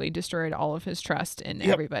has totally destroyed all of his trust in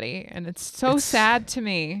everybody. And it's so sad to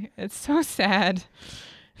me. It's so sad.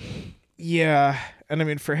 Yeah, and I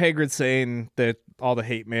mean, for Hagrid saying that all the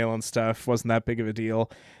hate mail and stuff wasn't that big of a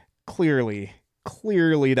deal, clearly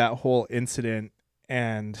that whole incident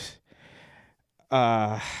and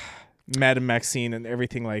Madame Maxine and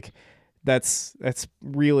everything, like, that's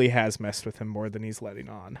really has messed with him more than he's letting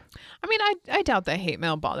on. I mean, I doubt that hate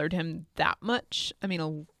mail bothered him that much. I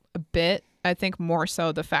mean, a bit. I think more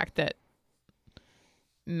so the fact that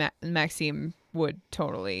Maxime would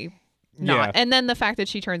totally not. Yeah. And then the fact that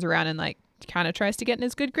she turns around and like kind of tries to get in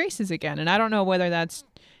his good graces again. And I don't know whether that's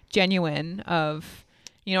genuine of,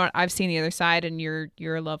 you know what, I've seen the other side and you're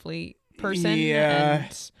a lovely person. Yeah.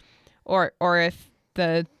 And, or if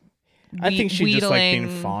the I think she just like being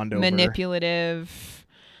wheedling, fond over. manipulative,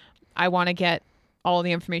 I want to get all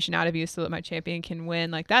the information out of you so that my champion can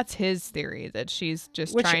win. Like, that's his theory, that she's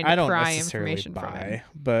just Which trying I to don't pry necessarily information from him. buy,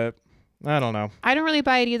 but I don't know. I don't really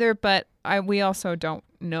buy it either, but we also don't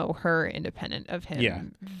know her independent of him Yeah.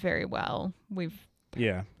 very well. We've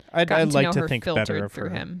Yeah, gotten I'd to like know to her think filtered better of through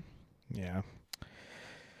her. him. Yeah.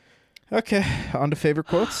 Okay, on to favorite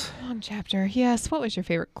quotes. Long chapter. Yes. What was your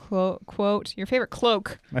favorite quote? Your favorite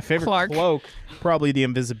cloak? My favorite Clark. cloak, probably the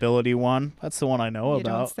invisibility one. That's the one I know You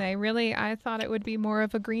don't about. say. Really, I thought it would be more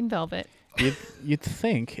of a green velvet. You'd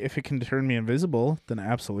think if it can turn me invisible, then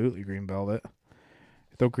absolutely green velvet.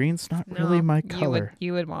 Though green's not really No, my color.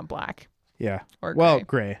 You would want black Yeah. or Well,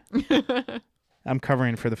 gray. gray. I'm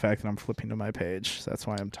covering for the fact that I'm flipping to my page. So that's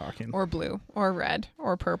why I'm talking. Or blue or red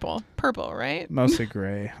or purple. Purple, right? Mostly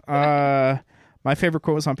gray. My favorite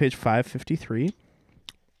quote was on page 553.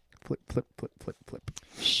 Flip, flip, flip, flip, flip.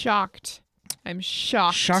 Shocked. I'm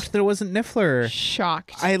shocked. Shocked that it wasn't Niffler.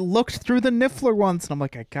 Shocked. I looked through the Niffler once and I'm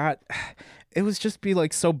like, it was just be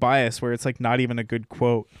like so biased where it's like not even a good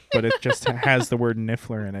quote, but it just has the word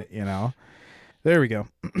Niffler in it, you know? There we go.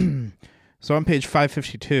 So on page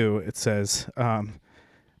 552, it says,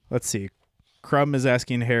 let's see, Crumb is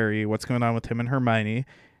asking Harry what's going on with him and Hermione,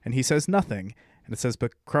 and he says nothing. And it says,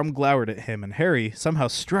 but Crumb glowered at him, and Harry, somehow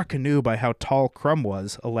struck anew by how tall Crumb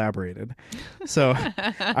was, elaborated. So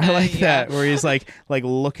I like Yeah. that, where he's like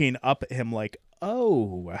looking up at him like,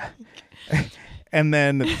 oh. And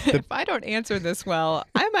then If I don't answer this well,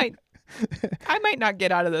 I might not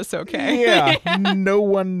get out of this okay. yeah, no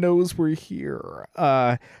one knows we're here.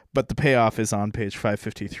 But the payoff is on page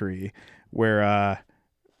 553, where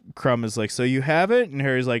Crumb is like, so you have it? And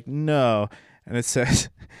Harry's like, no. And it says,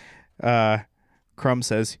 Crumb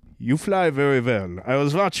says, you fly very well. I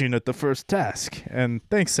was watching at the first task. And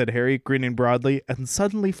thanks, said Harry, grinning broadly and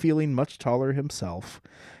suddenly feeling much taller himself.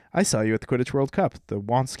 I saw you at the Quidditch World Cup. The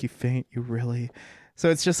Wonsky feint, you really... So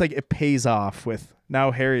it's just like it pays off with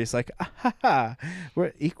now Harry's like, ah, ha, ha,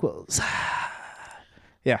 we're equals.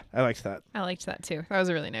 Yeah, I liked that. I liked that too. That was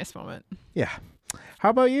a really nice moment. Yeah. How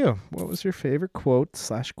about you? What was your favorite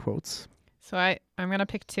quote/quotes? So I'm going to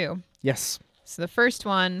pick two. Yes. So the first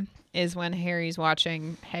one is when Harry's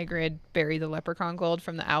watching Hagrid bury the leprechaun gold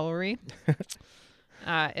from the owlery.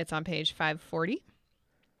 It's on page 540.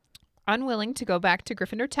 Unwilling to go back to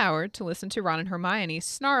Gryffindor Tower to listen to Ron and Hermione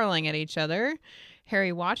snarling at each other,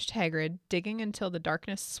 Harry watched Hagrid digging until the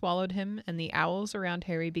darkness swallowed him and the owls around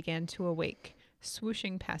Harry began to awake,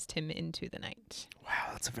 swooshing past him into the night.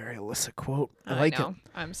 Wow, that's a very illicit quote. I like know. it.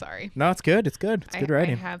 I'm sorry. No, it's good. It's good. It's good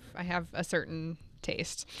writing. I have a certain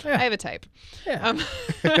taste. Yeah. I have a type. Yeah.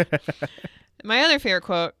 My other favorite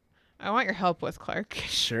quote, I want your help with, Clark.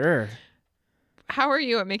 Sure. How are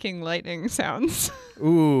you at making lightning sounds?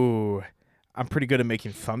 Ooh, I'm pretty good at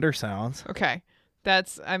making thunder sounds. Okay.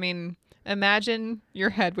 Imagine your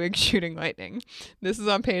Hedwig shooting lightning. This is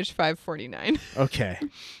on page 549. Okay.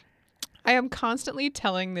 I am constantly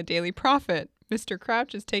telling the Daily Prophet, Mr.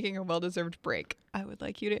 Crouch is taking a well-deserved break. I would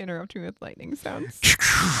like you to interrupt me with lightning sounds.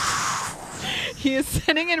 He is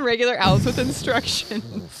sending in regular owls with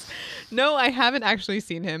instructions. No, I haven't actually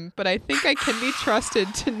seen him, but I think I can be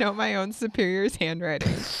trusted to know my own superior's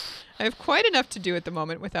handwriting. I have quite enough to do at the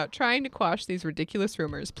moment without trying to quash these ridiculous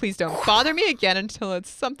rumors. Please don't bother me again until it's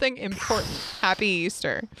something important. Happy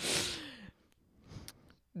Easter.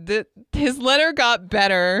 His letter got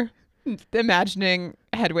better imagining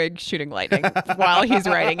Hedwig shooting lightning while he's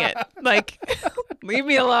writing it. Like, leave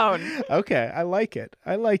me alone. Okay, I like it.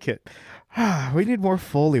 I like it. We need more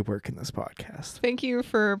Foley work in this podcast. Thank you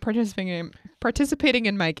for participating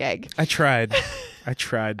in my gag. I tried. I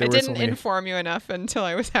Didn't inform you enough until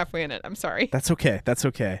I was halfway in it. I'm sorry. That's okay. That's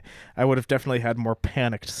okay. I would have definitely had more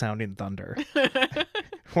panicked sounding thunder.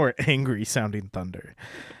 More angry sounding thunder.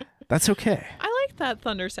 That's okay. I like that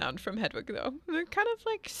thunder sound from Hedwig, though. They're kind of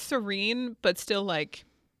like serene, but still like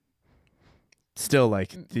Still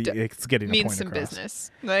like it's getting a means point some across.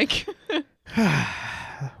 business. Like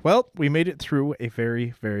Well, we made it through a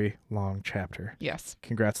very, very long chapter. Yes.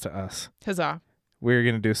 Congrats to us. Huzzah. We're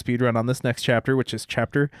going to do a speed run on this next chapter, which is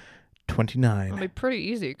chapter 29. It'll be pretty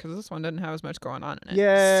easy because this one didn't have as much going on in it.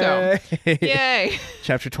 Yay! So, yay.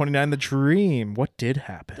 Chapter 29, The Dream. What did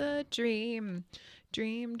happen? The dream.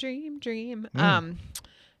 Dream, dream, dream. Nice.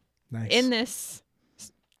 In this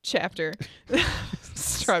chapter,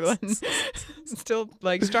 struggling, still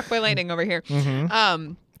like struck by lightning over here.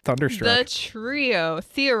 Mm-hmm. Thunderstruck. The trio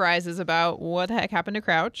theorizes about what the heck happened to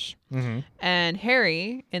Crouch. Mm-hmm. And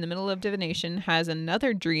Harry, in the middle of divination, has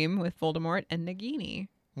another dream with Voldemort and Nagini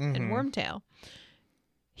and Wormtail.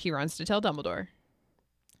 He runs to tell Dumbledore.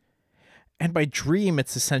 And by dream,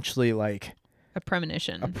 it's essentially like A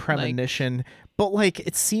premonition. a premonition, but like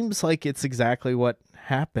it seems like it's exactly what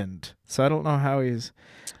happened. So I don't know how he's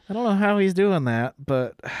doing that,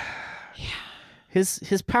 but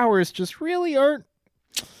his powers just really aren't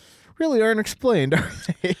explained, are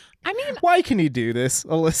they? I mean, Why can he do this,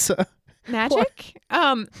 Alyssa? magic?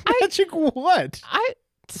 Magic what?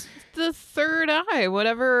 The third eye,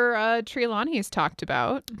 whatever Trelawney's talked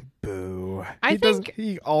about. Boo. I think-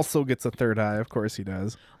 he also gets a third eye, of course he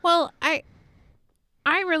does. Well, I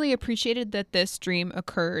really appreciated that this dream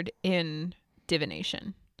occurred in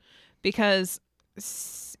divination because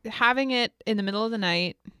having it in the middle of the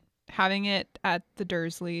night, having it at the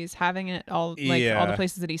Dursleys, having it all the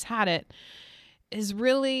places that he's had it is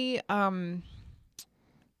really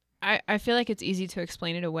I feel like it's easy to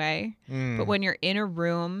explain it away. But when you're in a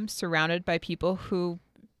room surrounded by people who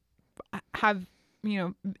have,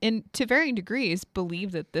 to varying degrees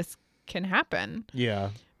believe that this can happen, Yeah.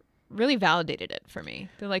 really validated it for me.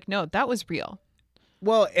 They're like, no, that was real.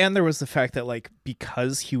 Well, and there was the fact that like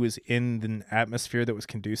because he was in an atmosphere that was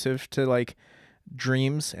conducive to like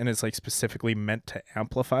dreams and is like specifically meant to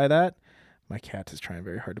amplify that. My cat is trying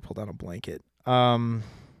very hard to pull down a blanket.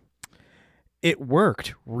 It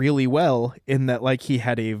worked really well in that like he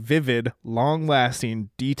had a vivid,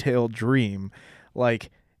 long-lasting, detailed dream.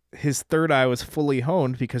 Like his third eye was fully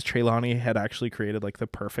honed because Trelawney had actually created like the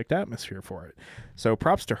perfect atmosphere for it. So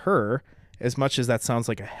props to her, as much as that sounds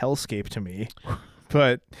like a hellscape to me.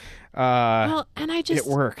 But Well, and it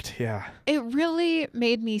worked, yeah. It really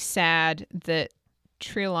made me sad that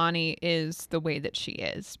Trelawney is the way that she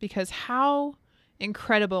is, because how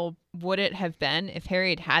incredible would it have been if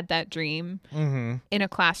Harry had that dream in a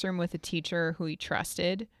classroom with a teacher who he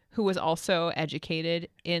trusted, who was also educated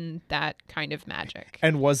in that kind of magic.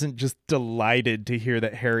 And wasn't just delighted to hear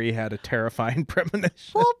that Harry had a terrifying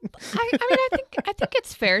premonition. Well, I think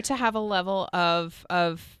it's fair to have a level of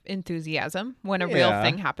enthusiasm when a real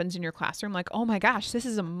thing happens in your classroom. Like, oh my gosh, this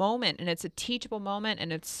is a moment, and it's a teachable moment,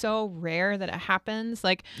 and it's so rare that it happens.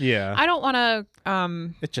 Like, Yeah. I don't want to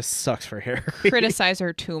It just sucks for Harry. criticize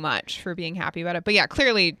her too much for being happy about it. But yeah,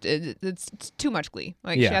 clearly it's too much glee.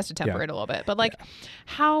 Like, she has to temper it a little bit. But like,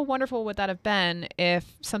 how wonderful would that have been if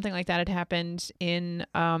something like that had happened in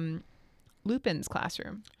Lupin's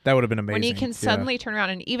classroom? That would have been amazing. When he can suddenly turn around,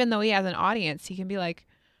 and even though he has an audience, he can be like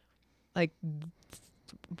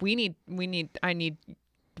we need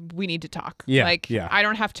to talk. Yeah, Like, yeah. I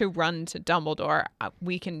don't have to run to Dumbledore.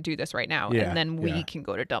 We can do this right now. Yeah, And then we yeah. can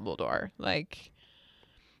go to Dumbledore. Like,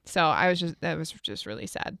 so that was just really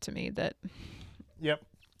sad to me that Yep.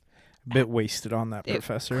 A bit wasted on that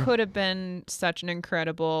professor. it could have been such an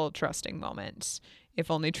incredible trusting moment if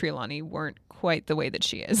only Trelawney weren't quite the way that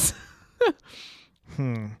she is.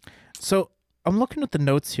 So I'm looking at the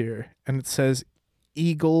notes here, and it says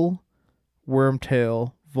Eagle,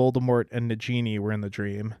 Wormtail, Voldemort, and Nagini were in the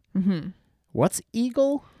dream. Mm-hmm. What's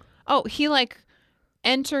Eagle? Oh, he like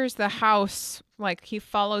enters the house, like he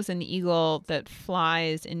follows an eagle that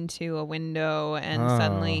flies into a window, and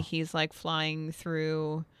suddenly he's like flying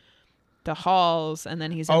through the halls, and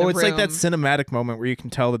then he's in the It's like that room. cinematic moment where you can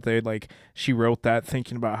tell that she wrote that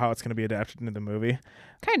thinking about how it's going to be adapted into the movie.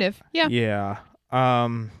 Kind of, yeah. Yeah.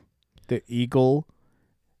 The Eagle.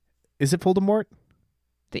 Is it Voldemort?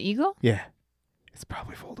 The eagle? Yeah. It's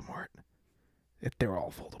probably Voldemort. They're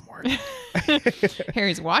all Voldemort.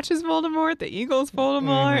 Harry's watch is Voldemort. The eagle's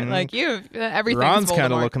Voldemort. Like, you, everything's Ron's Voldemort.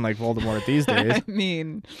 kind of looking like Voldemort these days. I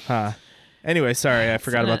mean, Huh. Anyway, sorry, I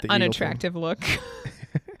forgot about the eagle thing. unattractive look.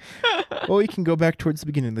 Well, you can go back towards the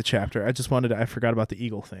beginning of the chapter. I forgot about the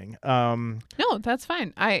eagle thing. No, that's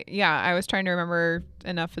fine. I was trying to remember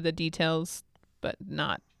enough of the details, but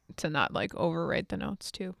not like overwrite the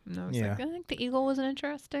notes too. And I was like, I think the eagle was an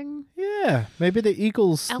interesting. Yeah, maybe the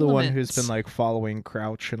eagle's the one who's Elements. been like following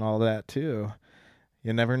Crouch and all that too.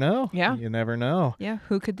 You never know. Yeah. You never know. Yeah,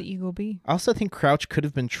 who could the eagle be? I also think Crouch could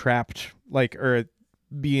have been trapped, or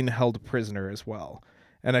being held prisoner as well.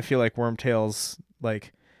 And I feel like Wormtail's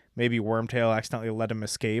like maybe Wormtail accidentally let him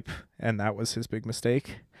escape, and that was his big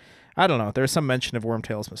mistake. I don't know. There's some mention of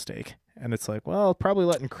Wormtail's mistake, and it's like, well, probably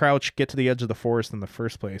letting Crouch get to the edge of the forest in the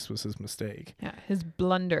first place was his mistake. Yeah, his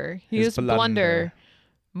blunder. He His used blunder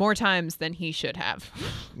more times than he should have.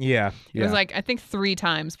 Yeah. It was like, I think 3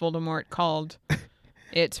 times Voldemort called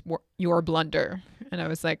it your blunder. And I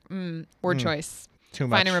was like, word choice. Too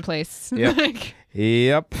much. Find and replace. Yep.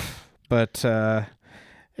 Yep. But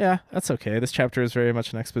yeah, that's okay. This chapter is very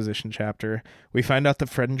much an exposition chapter. We find out that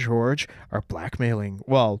Fred and George are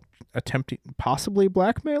possibly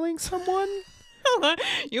blackmailing someone.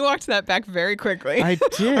 You walked that back very quickly. I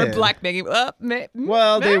did. Or blackmailing.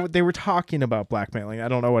 Well, they were talking about blackmailing. I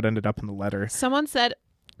don't know what ended up in the letter. Someone said,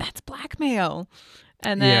 that's blackmail.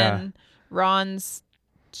 And then Ron's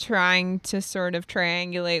trying to sort of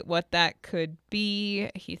triangulate what that could be.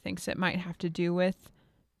 He thinks it might have to do with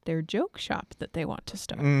their joke shop that they want to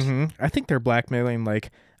start. Mm-hmm. I think they're blackmailing like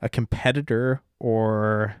a competitor,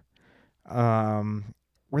 or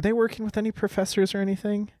were they working with any professors or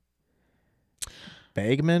anything?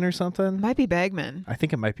 Bagman or something? Might be Bagman. I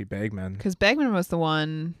think it might be Bagman. Because Bagman was the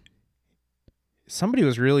one. Somebody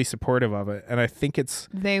was really supportive of it, and I think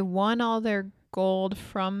They won all their gold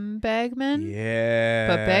from Bagman. Yeah.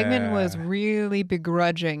 But Bagman was really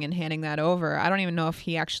begrudging in handing that over. I don't even know if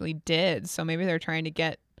he actually did. So maybe they're trying to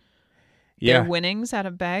get their winnings out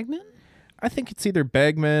of Bagman? I think it's either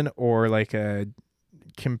Bagman or like a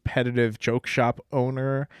competitive joke shop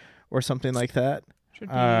owner or something like that. Should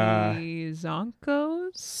be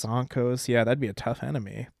Zonkos? Zonkos, yeah, that'd be a tough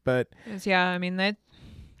enemy. But yeah, I mean,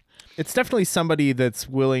 it's definitely somebody that's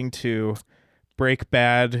willing to break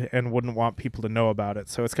bad and wouldn't want people to know about it.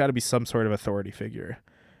 So it's got to be some sort of authority figure.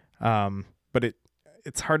 But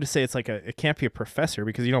it's hard to say. It's like it can't be a professor,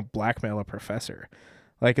 because you don't blackmail a professor.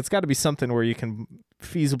 Like, it's got to be something where you can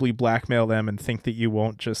feasibly blackmail them and think that you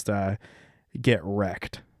won't just get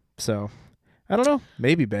wrecked. So, I don't know.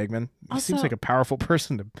 Maybe Bagman. He seems like a powerful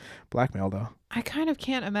person to blackmail, though. I kind of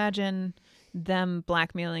can't imagine them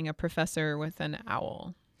blackmailing a professor with an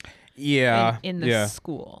owl. Yeah. In the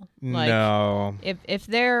school. Like, no. If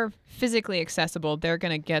they're physically accessible, they're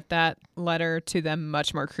going to get that letter to them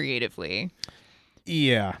much more creatively.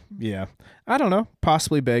 Yeah. I don't know.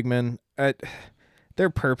 Possibly Bagman. They're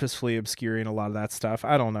purposefully obscuring a lot of that stuff.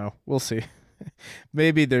 I don't know. We'll see.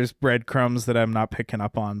 Maybe there's breadcrumbs that I'm not picking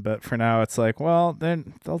up on, but for now it's like, well,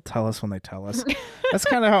 then they'll tell us when they tell us. That's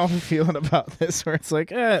kind of how I'm feeling about this, where it's like,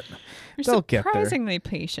 You're they'll get there. Surprisingly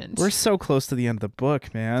patient. We're so close to the end of the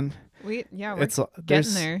book, man. We're there's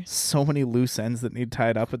getting there. So many loose ends that need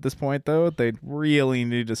tied up at this point, though. They really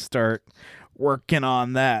need to start working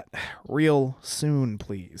on that real soon,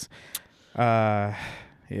 please.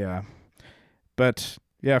 Yeah. But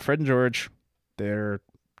yeah, Fred and George, they're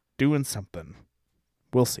doing something.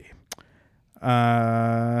 We'll see.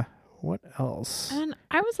 What else? And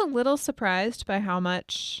I was a little surprised by how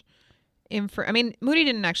much I mean, Moody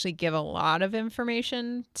didn't actually give a lot of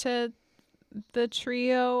information to the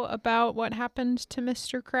trio about what happened to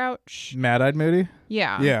Mr. Crouch. Mad-eyed Moody?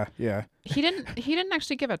 Yeah. Yeah. He didn't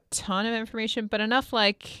actually give a ton of information, but enough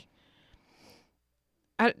like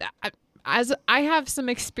as I have some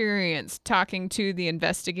experience talking to the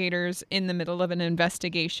investigators in the middle of an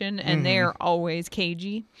investigation, and they are always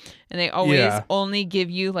cagey, and they always only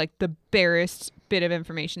give you like the barest bit of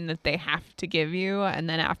information that they have to give you, and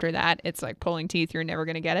then after that it's like pulling teeth. You're never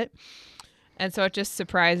going to get it. And so it just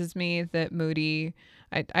surprises me that Moody,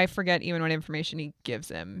 I forget even what information he gives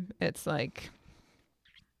him. It's like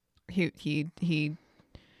it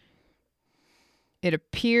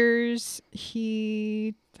appears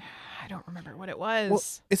I don't remember what it was. Well,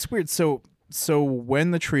 it's weird. So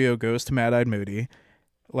when the trio goes to Mad-eyed Moody,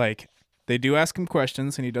 like, they do ask him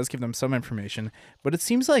questions and he does give them some information, but it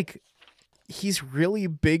seems like he's really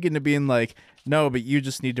big into being like, no, but you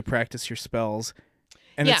just need to practice your spells.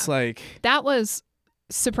 And it's like, that was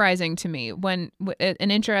surprising to me, when an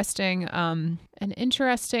interesting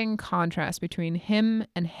contrast between him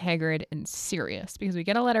and Hagrid and Sirius, because we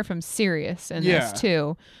get a letter from Sirius in this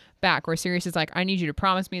too, back where Sirius is like, I need you to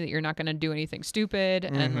promise me that you're not going to do anything stupid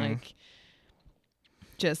and like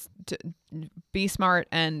just be smart,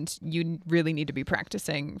 and you really need to be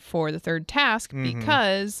practicing for the third task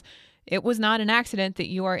because it was not an accident that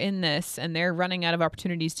you are in this, and they're running out of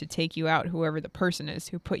opportunities to take you out, whoever the person is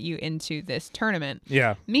who put you into this tournament.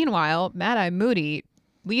 Yeah. Meanwhile, Mad-Eye Moody,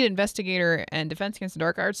 lead investigator and Defense Against the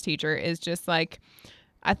Dark Arts teacher, is just like,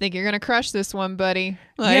 I think you're going to crush this one, buddy.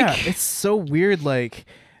 Like, yeah, it's so weird, like,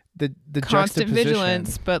 the constant juxtaposition.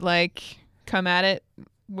 vigilance, but like, come at it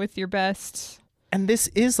with your best. And this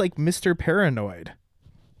is like Mr. Paranoid.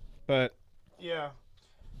 But Yeah.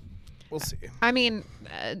 We'll see. I mean,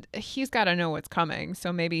 he's got to know what's coming.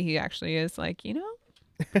 So maybe he actually is like,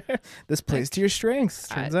 This plays to your strengths,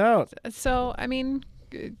 turns out. So, I mean,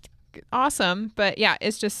 awesome. But yeah,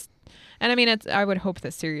 it's just, and I mean, I would hope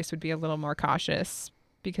that Sirius would be a little more cautious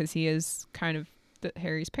because he is kind of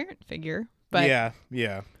Harry's parent figure. But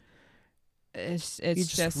yeah. It's He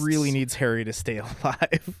just really needs Harry to stay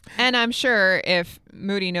alive. And I'm sure if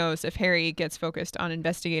Moody knows if Harry gets focused on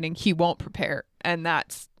investigating, he won't prepare. And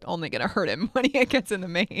that's only going to hurt him when he gets in the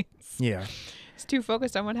maze. Yeah. He's too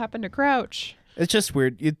focused on what happened to Crouch. It's just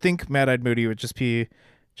weird. You'd think Mad-Eyed Moody would just be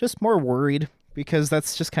more worried because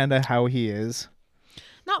that's just kind of how he is.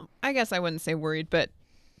 No, I guess I wouldn't say worried, but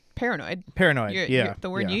paranoid. Paranoid, yeah. The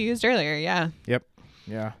word you used earlier, yeah. Yep,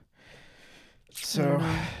 yeah. So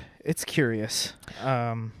it's curious.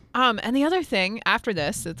 And the other thing after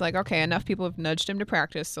this, it's like, okay, enough people have nudged him to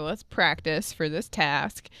practice, so let's practice for this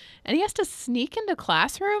task. And he has to sneak into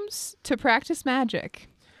classrooms to practice magic.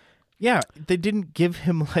 Yeah, they didn't give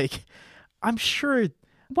him I'm sure.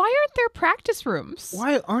 Why aren't there practice rooms?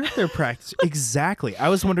 Why aren't there practice? Exactly. I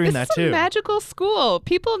was wondering that too. It's a magical school.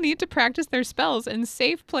 People need to practice their spells in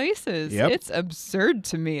safe places. Yep. It's absurd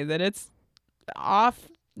to me that it's off,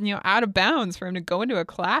 out of bounds for him to go into a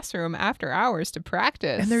classroom after hours to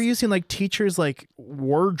practice. And they're using teachers'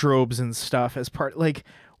 wardrobes and stuff as part.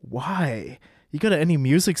 Why? You go to any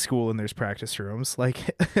music school and there's practice rooms.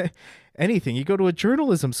 Anything. You go to a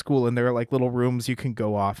journalism school and there are little rooms you can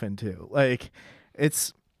go off into.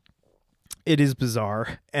 It is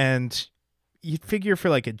bizarre. And you'd figure for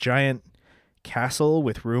a giant castle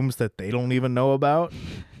with rooms that they don't even know about,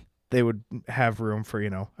 they would have room for,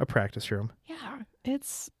 a practice room. Yeah,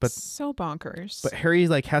 it's so bonkers. But Harry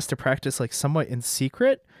has to practice somewhat in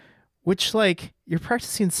secret, which you're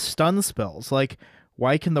practicing stun spells.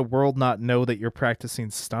 Why can the world not know that you're practicing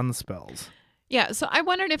stun spells? Yeah, so I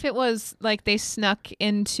wondered if it was they snuck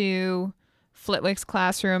into Flitwick's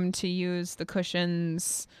classroom to use the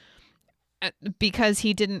cushions because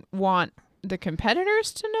he didn't want the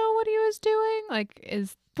competitors to know what he was doing.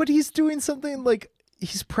 But he's doing something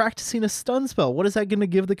he's practicing a stun spell. What is that going to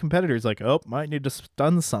give the competitors? Might need to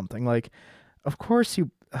stun something. Of course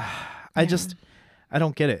you. I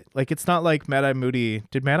don't get it. It's not like Mad-Eye Moody.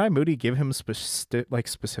 Did Mad-Eye Moody give him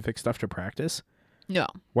specific stuff to practice? No.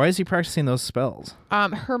 Why is he practicing those spells?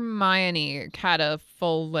 Hermione had a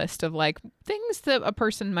full list of things that a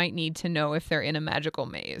person might need to know if they're in a magical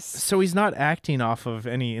maze. So he's not acting off of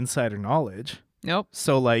any insider knowledge. Nope.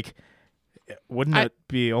 So wouldn't it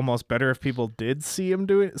be almost better if people did see him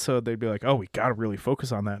do it? So they'd be like, oh, we got to really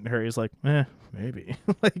focus on that. And Harry's like, maybe.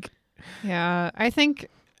 Yeah, I think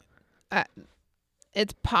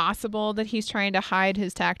it's possible that he's trying to hide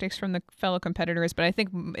his tactics from the fellow competitors, but I think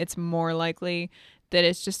it's more likely that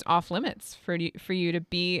it's just off limits for you to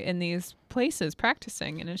be in these places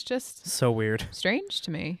practicing, and it's just so weird, strange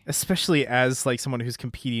to me. Especially as someone who's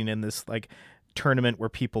competing in this tournament where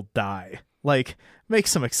people die. Make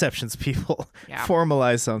some exceptions, people. Yeah.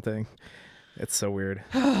 Formalize something. It's so weird.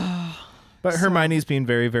 But Hermione's being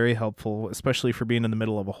very, very helpful, especially for being in the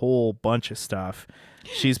middle of a whole bunch of stuff.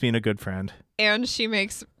 She's being a good friend. And she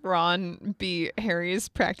makes Ron be Harry's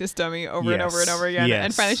practice dummy over and over and over again. Yes.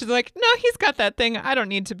 And finally she's like, no, he's got that thing. I don't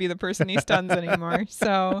need to be the person he stuns anymore.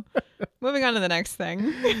 So moving on to the next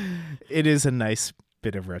thing. It is a nice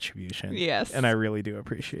bit of retribution. Yes. And I really do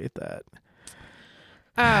appreciate that.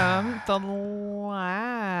 The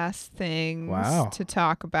last things to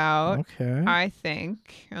talk about, I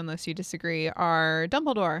think, unless you disagree, are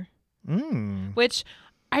Dumbledore. Which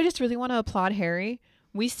I just really want to applaud Harry.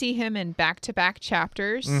 We see him in back-to-back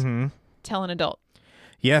chapters tell an adult.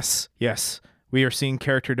 Yes. We are seeing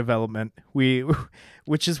character development.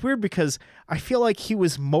 Which is weird because I feel like he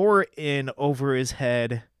was more in over his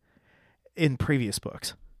head in previous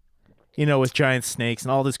books. With giant snakes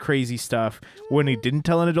and all this crazy stuff when he didn't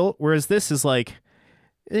tell an adult. Whereas this is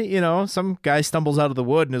some guy stumbles out of the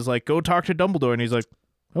wood and is like, go talk to Dumbledore. And he's like,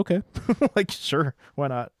 okay, sure, why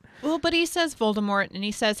not? Well, but he says Voldemort and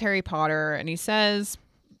he says Harry Potter and he says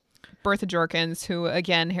Bertha Jorkins, who,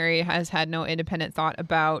 again, Harry has had no independent thought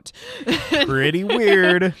about. Pretty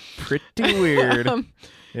weird.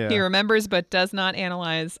 Yeah. He remembers but does not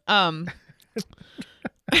analyze.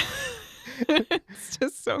 It's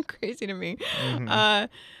just so crazy to me. I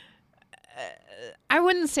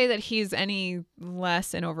wouldn't say that he's any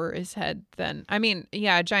less in over his head than,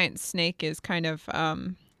 a giant snake is kind of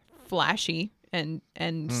flashy and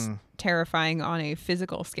terrifying on a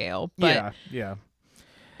physical scale. But yeah.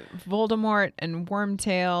 Voldemort and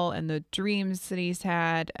Wormtail and the dreams that he's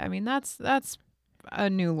had, that's a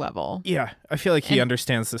new level. Yeah, I feel like he And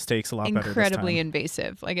understands the stakes a lot better this Incredibly time.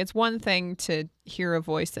 invasive. Like, it's one thing to hear a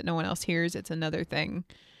voice that no one else hears. It's another thing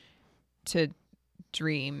to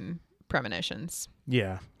dream premonitions.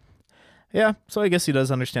 Yeah. Yeah, so I guess he does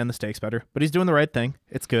understand the stakes better, but he's doing the right thing.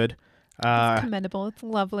 It's good. It's commendable. It's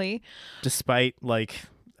lovely. Despite, like,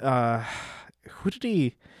 who did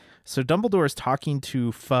he... So Dumbledore's talking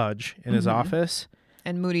to Fudge in his office,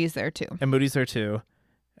 And Moody's there too. and Moody's there too.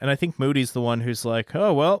 And I think Moody's the one who's like,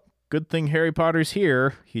 oh, well, good thing Harry Potter's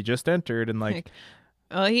here. He just entered, and like...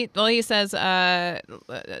 He says,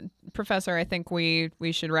 Professor, I think we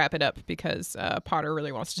should wrap it up because Potter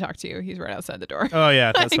really wants to talk to you. He's right outside the door. Oh,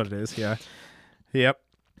 yeah, that's what it is, yeah. Yep.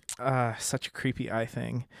 Such a creepy eye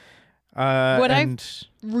thing.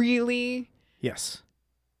 Really, Yes.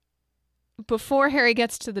 before Harry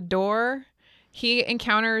gets to the door, he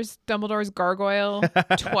encounters Dumbledore's gargoyle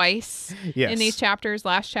twice Yes. in these chapters.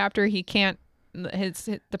 Last chapter, he can't.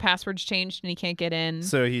 The password's changed and he can't get in.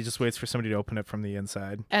 So he just waits for somebody to open it from the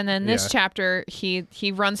inside. And then this chapter, he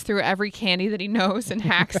runs through every candy that he knows and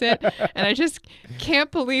hacks it. And I just can't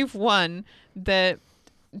believe, one, that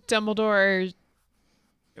Dumbledore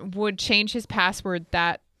would change his password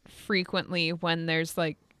that frequently when there's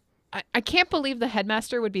like... I can't believe the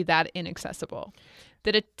headmaster would be that inaccessible.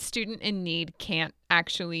 That a student in need can't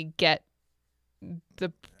actually get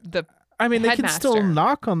the I mean, they can still headmaster.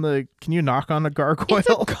 knock on the... Can you knock on a gargoyle? It's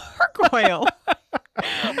a gargoyle.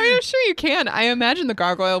 I mean, I'm sure you can. I imagine the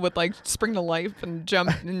gargoyle would like spring to life and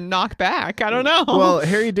jump and knock back. I don't know. Well,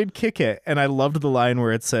 Harry did kick it, and I loved the line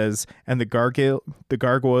where it says, "And the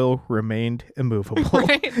gargoyle remained immovable."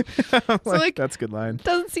 Right? I'm So, like, that's a good line.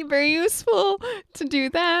 Doesn't seem very useful to do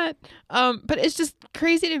that. But it's just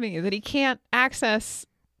crazy to me that he can't access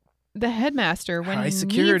the headmaster when High he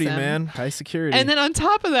security, needs him. man. High security. And then on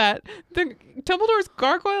top of that, the Dumbledore's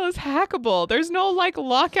gargoyle is hackable. There's no like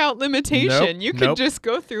lockout limitation. Nope, You can nope. just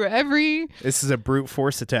go through every This is a brute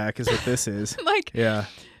force attack, is what this is. like. Yeah.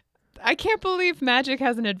 I can't believe magic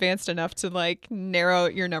hasn't advanced enough to like narrow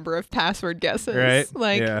your number of password guesses. Right,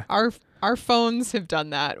 Like yeah. our phones have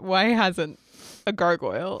done that. Why hasn't a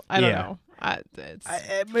gargoyle? I don't Yeah. know.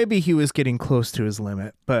 Maybe he was getting close to his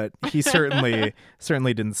limit, but he certainly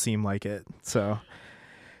didn't seem like it. So,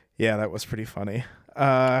 yeah, that was pretty funny.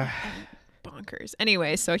 Bonkers.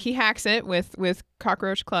 Anyway, so he hacks it with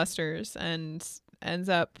cockroach clusters and ends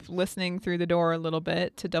up listening through the door a little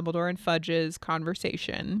bit to Dumbledore and Fudge's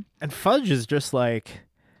conversation. And Fudge is just like,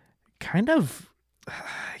 kind of,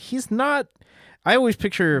 he's not. I always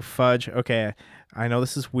picture Fudge. Okay, I know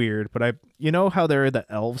this is weird, but you know how there are the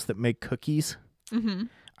elves that make cookies? Mm-hmm.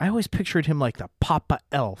 I always pictured him like the Papa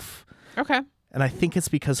Elf. Okay. And I think it's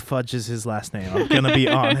because Fudge is his last name. I'm going to be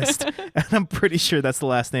honest. And I'm pretty sure that's the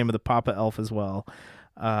last name of the Papa Elf as well.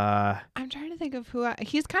 I'm trying to think of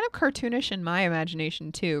he's kind of cartoonish in my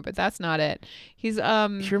imagination too, but that's not it. He's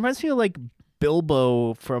He reminds me of like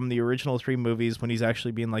Bilbo from the original 3 movies when he's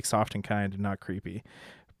actually being like soft and kind and not creepy.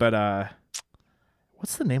 But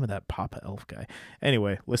what's the name of that Papa Elf guy?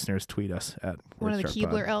 Anyway, listeners, tweet us at one of the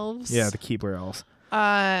WordStartPod. Keebler elves. Yeah, the Keebler elves.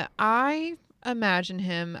 I imagine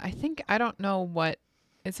him. I don't know what.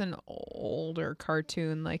 It's an older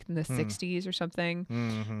cartoon, like in the 60s or something.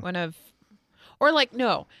 Mm-hmm.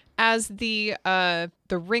 As the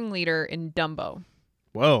ringleader in Dumbo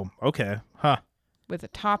Whoa. Okay. Huh. with a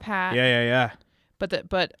top hat. Yeah.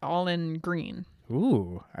 But all in green.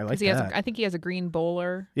 Ooh, I like He has that. I think he has a green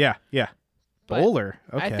bowler. Yeah. But Bowler.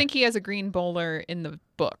 Okay. I think he has a green bowler in the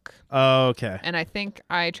book, Oh, okay. and I think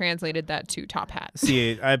I translated that to top hat.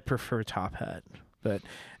 See, I prefer Top Hat. But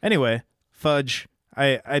anyway, Fudge,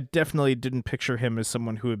 I definitely didn't picture him as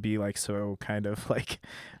someone who would be like so kind of like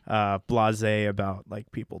blasé about like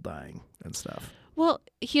people dying and stuff. Well,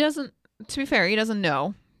 he doesn't. To be fair, he doesn't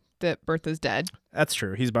know that Bertha's dead. That's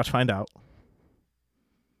true. He's about to find out.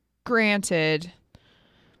 Granted,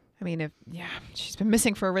 I mean, she's been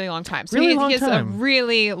missing for a really long time. So Really he long has a time.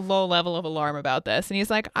 really low level of alarm about this. And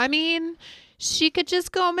he's like, I mean, she could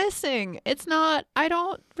just go missing. It's not, I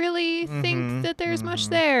don't really think that there's much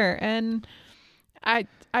there. And I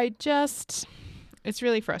just, it's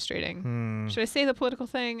really frustrating. Should I say the political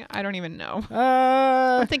thing? I don't even know.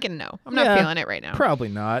 I'm thinking no. I'm not feeling it right now. Probably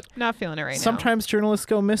not. Not feeling it right now. Sometimes journalists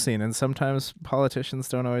go missing, and sometimes politicians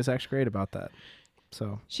don't always act great about that.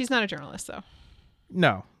 So She's not a journalist, though.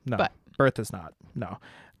 no. But- Bertha's not. No.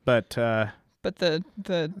 But But the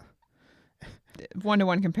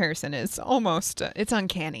one-to-one comparison is almost, it's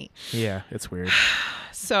uncanny. yeah, it's weird.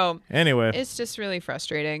 So Anyway, it's just really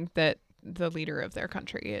frustrating that the leader of their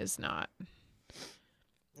country is not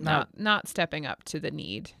stepping up to the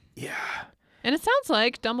need. yeah. And it sounds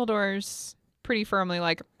like Dumbledore's pretty firmly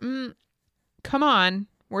like, come on,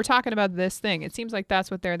 we're talking about this thing. It seems like that's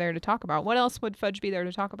what they're there to talk about. What else would Fudge be there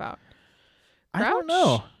to talk about? I don't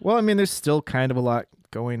know. Well, I mean, there's still kind of a lot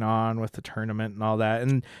going on with the tournament and all that,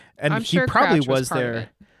 and I'm he sure probably Crouch was was part of there. it.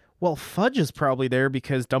 Well, Fudge is probably there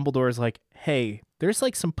because Dumbledore's like, hey, there's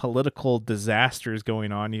like some political disasters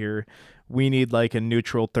going on here. We need like a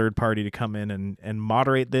neutral third party to come in and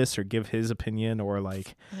moderate this or give his opinion or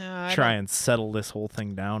like try and settle this whole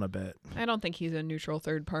thing down a bit. I don't think he's a neutral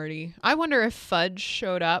third party. I wonder if Fudge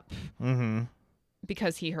showed up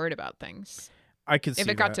because he heard about things. I could see if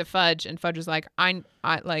it got to Fudge and Fudge was like, I need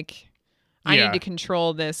to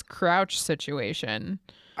control this Crouch situation.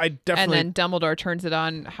 I definitely. And then Dumbledore turns it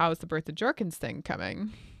on. How's the Birth of Jorkins thing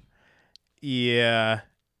coming? Yeah.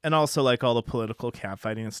 And also like all the political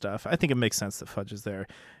catfighting and stuff. I think it makes sense that Fudge is there.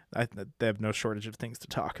 They have no shortage of things to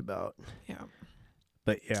talk about. Yeah.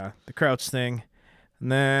 But yeah, the Crouch thing.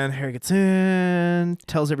 And then Harry gets in,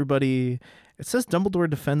 tells everybody. It says Dumbledore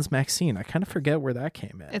defends Maxine. I kind of forget where that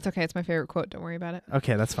came in. It's okay. It's my favorite quote. Don't worry about it.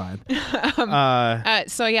 Okay, that's fine.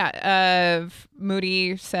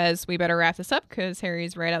 Moody says we better wrap this up because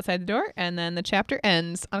Harry's right outside the door. And then the chapter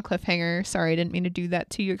ends on a cliffhanger. Sorry, I didn't mean to do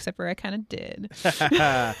that to you, except for I kind of did.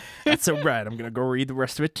 That's all right. I'm going to go read the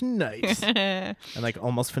rest of it tonight. And like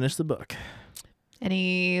almost finish the book.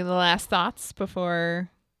 Any last thoughts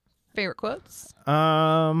before favorite quotes?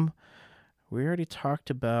 We already talked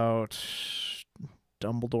about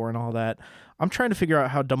Dumbledore and all that. I'm trying to figure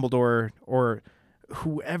out how Dumbledore or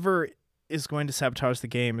whoever is going to sabotage the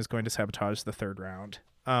game is going to sabotage the third round.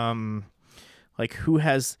 Like who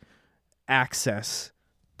has access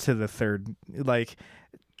to the third, like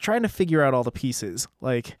trying to figure out all the pieces.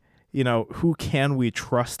 Like, you know, who can we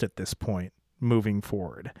trust at this point moving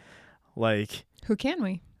forward? Like, who can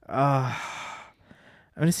we? I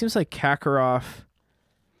mean, it seems like Kakarot.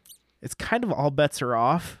 It's kind of all bets are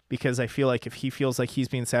off because I feel like if he feels like he's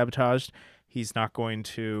being sabotaged, he's not going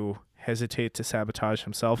to hesitate to sabotage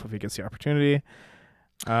himself if he gets the opportunity.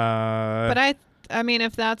 But I mean,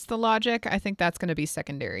 if that's the logic, I think that's going to be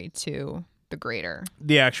secondary to the greater.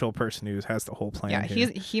 The actual person who has the whole plan. Yeah,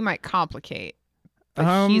 he might complicate,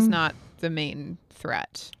 but he's not the main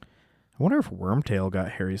threat. I wonder if Wormtail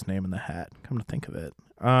got Harry's name in the hat. Come to think of it.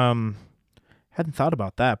 Hadn't thought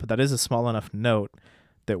about that, but that is a small enough note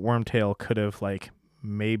that Wormtail could have, like,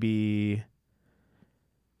 maybe...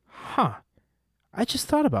 I just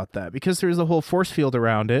thought about that because there's a whole force field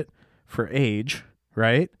around it for age,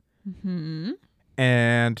 right? Mm-hmm.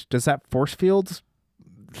 And does that force field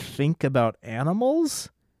think about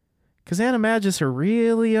animals? Because Animagus are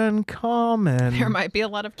really uncommon. There might be a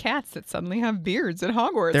lot of cats that suddenly have beards at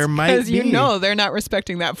Hogwarts. There might be. Because you know they're not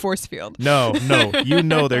respecting that force field. No. You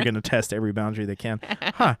know they're going to test every boundary they can.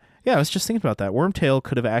 Yeah, I was just thinking about that. Wormtail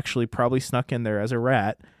could have actually probably snuck in there as a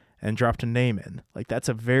rat and dropped a name in. Like, that's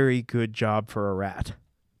a very good job for a rat.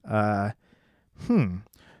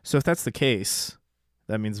 So if that's the case,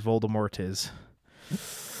 that means Voldemort is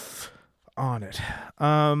on it.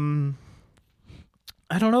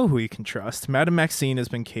 I don't know who you can trust. Madame Maxine has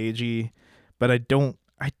been cagey, but I don't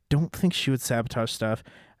think she would sabotage stuff.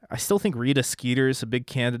 I still think Rita Skeeter is a big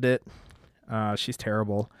candidate. She's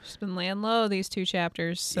terrible. She's been laying low these 2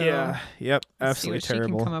 chapters. So absolutely see what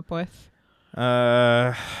terrible. She can come up with.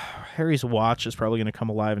 Harry's watch is probably going to come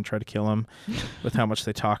alive and try to kill him with how much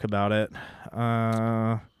they talk about it.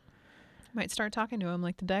 Might start talking to him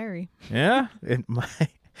like the diary. Yeah, it might.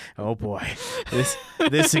 Oh boy,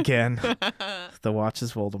 this again. The watch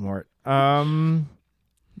is Voldemort.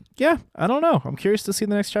 Yeah, I don't know. I'm curious to see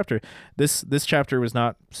the next chapter. This chapter was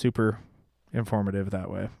not super informative that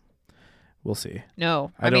way. We'll see.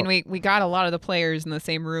 No, I mean we got a lot of the players in the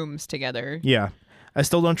same rooms together. Yeah, I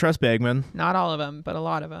still don't trust Bagman. Not all of them, but a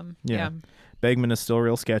lot of them. Yeah. Bagman is still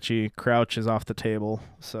real sketchy. Crouch is off the table.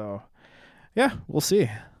 So, yeah, we'll see.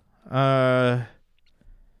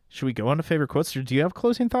 Should we go on to favorite quotes, or do you have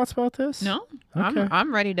closing thoughts about this? No, okay.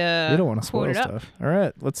 I'm ready to. You don't want to spoil stuff. All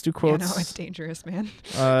right, let's do quotes. Yeah, no, it's dangerous, man.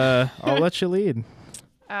 I'll let you lead.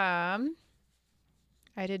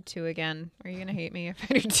 I did 2 again. Are you gonna hate me if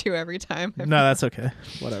I do 2 every time? No, that's okay.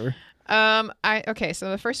 Whatever. Okay.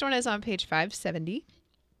 So the first one is on page 570,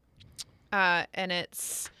 and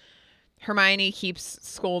it's Hermione keeps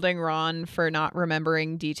scolding Ron for not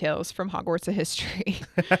remembering details from Hogwarts history,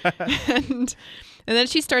 and then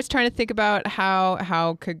she starts trying to think about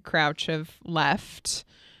how could Crouch have left,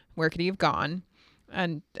 where could he have gone,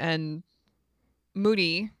 and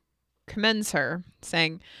Moody commends her,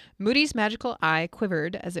 saying, Moody's magical eye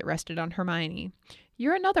quivered as it rested on Hermione.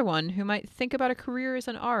 You're another one who might think about a career as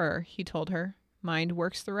an Auror, he told her. Mind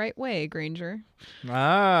works the right way, Granger.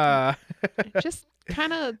 Ah. Just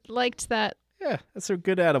kind of liked that. Yeah, that's a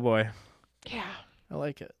good attaboy. Yeah. I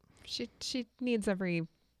like it. She needs every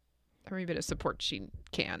bit of support she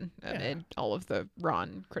can amid all of the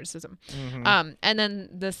Ron criticism. Mm-hmm. And then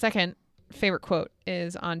the second favorite quote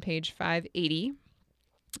is on page 580.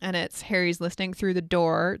 And it's Harry's listening through the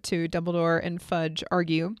door to Dumbledore and Fudge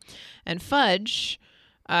argue. And Fudge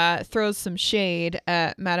throws some shade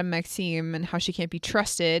at Madame Maxime and how she can't be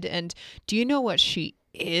trusted. And do you know what she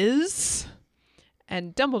is?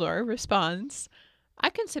 And Dumbledore responds, I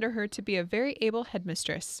consider her to be a very able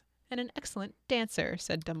headmistress and an excellent dancer,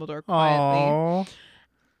 said Dumbledore quietly. Aww.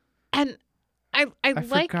 And I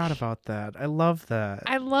forgot about that. I love that.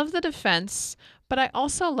 I love the defense, but I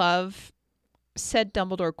also love said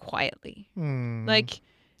Dumbledore quietly. Like,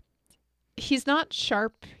 he's not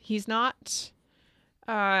sharp. He's not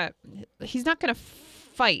going to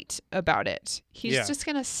fight about it. He's just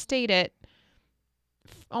going to state it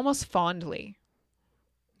almost fondly.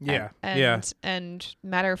 Yeah. And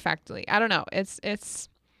matter of factly. I don't know. It's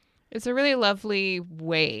a really lovely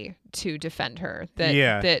way to defend her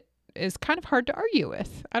that is kind of hard to argue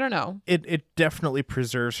with. I don't know. It definitely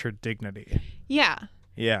preserves her dignity. Yeah.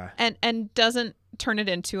 Yeah. And doesn't turn it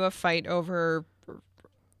into a fight over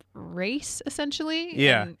race, essentially.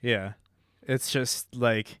 Yeah. And yeah. It's just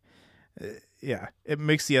like, it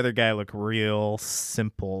makes the other guy look real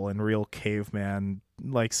simple and real caveman,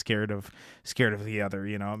 like scared of the other,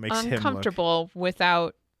 you know. It makes him uncomfortable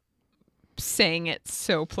without saying it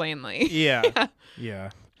so plainly. Yeah. Yeah.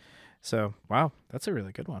 So, wow, that's a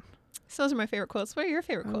really good one. So those are my favorite quotes. What are your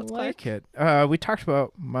favorite quotes, I like Clark? it. We talked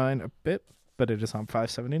about mine a bit, but it is on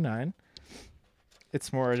 579.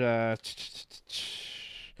 It's more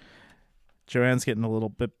Joanne's getting a little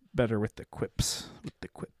bit better with the quips.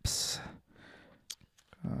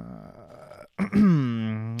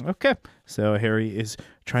 Okay, so Harry is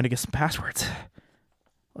trying to get some passwords.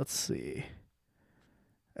 Let's see.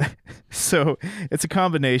 So it's a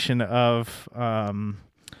combination of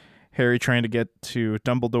Harry trying to get to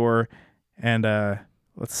Dumbledore, and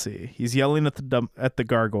let's see. He's yelling at the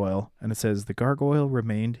gargoyle, and it says the gargoyle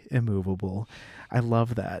remained immovable. I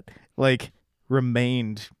love that. Like,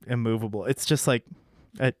 remained immovable. It's just like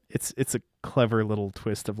it's a clever little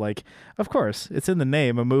twist of like, of course, it's in the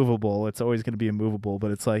name, immovable. It's always going to be immovable,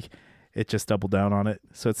 but it's like it just doubled down on it.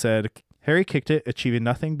 So it said Harry kicked it, achieving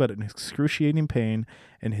nothing but an excruciating pain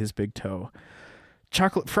in his big toe.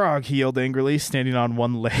 Chocolate frog, he yelled angrily, standing on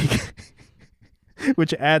one leg.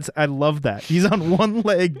 Which adds, I love that. He's on one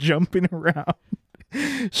leg jumping around.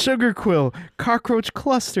 Sugar quill, cockroach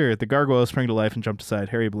cluster. The gargoyle sprang to life and jumped aside.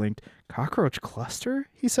 Harry blinked. Cockroach cluster?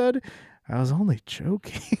 He said. I was only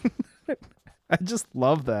joking. I just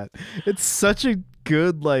love that. It's such a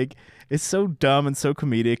good, like, it's so dumb and so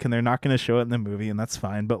comedic, and they're not going to show it in the movie, and that's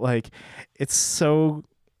fine. But, like, it's so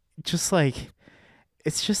just like,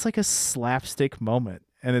 it's just like a slapstick moment.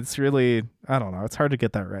 And it's really, I don't know, it's hard to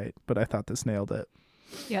get that right, but I thought this nailed it.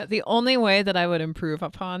 Yeah, the only way that I would improve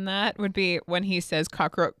upon that would be when he says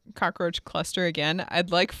cockroach cluster again.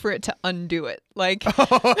 I'd like for it to undo it, like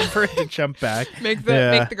for it to jump back, make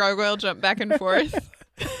the gargoyle jump back and forth.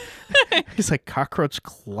 He's like cockroach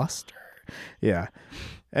cluster. Yeah.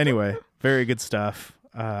 Anyway, very good stuff.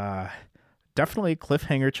 Definitely a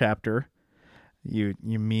cliffhanger chapter. You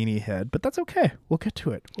meanie head, but that's okay. We'll get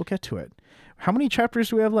to it. How many chapters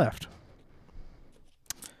do we have left?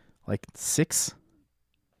 Like 6?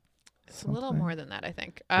 It's a little more than that, I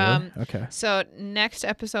think. Really? Okay. So next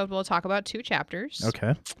episode we'll talk about 2 chapters.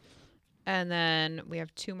 Okay. And then we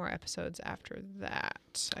have 2 more episodes after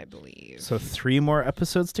that, I believe. So 3 more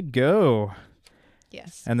episodes to go.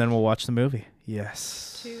 Yes. And then we'll watch the movie.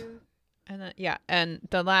 Yes. 2. And then and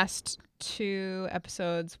the last 2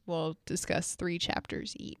 episodes we'll discuss 3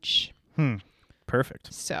 chapters each.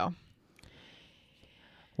 Perfect. So.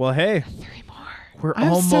 Well, hey. 3 more. We're I'm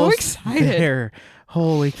almost so excited. there.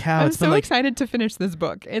 Holy cow. I'm so excited to finish this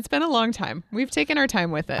book. It's been a long time. We've taken our time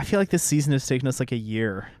with it. I feel like this season has taken us like a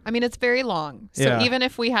year. I mean, it's very long. So Yeah. even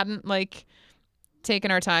if we hadn't like taken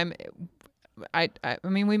our time, I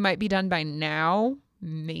mean, we might be done by now,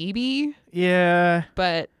 maybe. Yeah.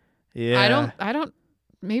 But Yeah. I don't,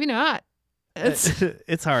 maybe not.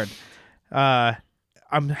 It's hard.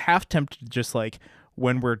 I'm half tempted to just like,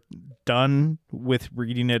 when we're done with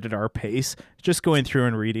reading it at our pace, just going through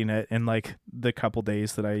and reading it in like the couple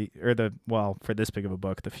days that for this big of a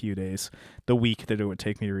book, the week that it would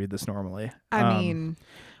take me to read this normally. I mean,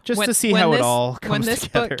 just to see how it all comes when this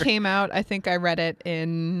together. book came out, I think I read it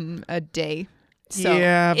in a day. So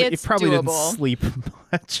yeah, but you it's probably doable. didn't sleep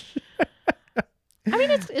much. I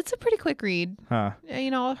mean, it's a pretty quick read. Huh.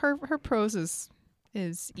 You know, her prose is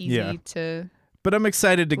easy Yeah. to But I'm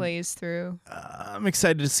excited to glaze through.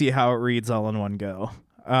 see how it reads all in one go.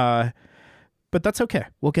 But that's okay.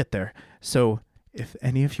 We'll get there. So if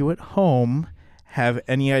any of you at home have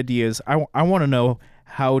any ideas, I want to know,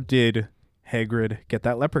 how did Hagrid get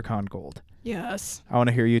that leprechaun gold? Yes. I want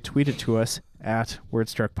to hear you tweet it to us at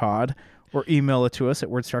wordstruckpod or email it to us at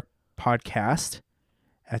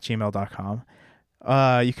wordstruckpodcast@gmail.com.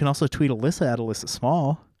 You can also tweet Alyssa at Alyssa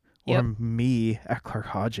Small or Yep. me at Clark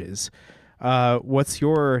Hodges. What's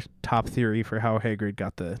your top theory for how Hagrid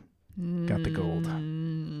got the gold?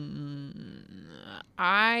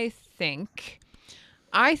 I think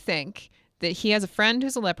that he has a friend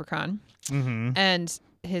who's a leprechaun, Mm-hmm. and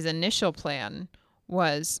his initial plan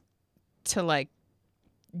was to like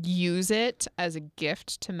use it as a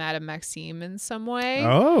gift to Madame Maxime in some way.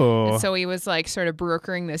 Oh. And so he was like sort of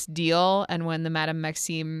brokering this deal, and when the Madame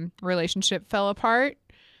Maxime relationship fell apart,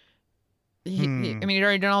 I mean, he'd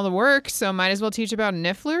already done all the work, so might as well teach about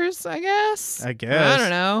nifflers, I guess. I guess. I don't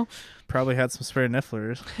know. Probably had some spare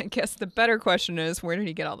nifflers. I guess the better question is, where did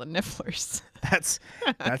he get all the nifflers? That's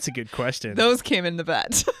a good question. Those came in the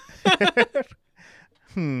vet.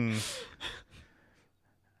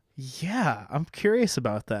 Yeah, I'm curious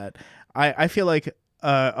about that. I feel like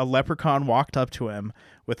a leprechaun walked up to him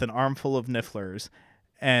with an armful of nifflers,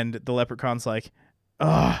 and the leprechaun's like,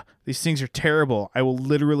 "Ugh, these things are terrible. I will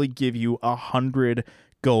literally give you 100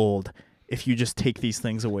 gold if you just take these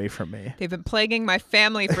things away from me." They've been plaguing my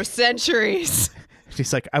family for centuries.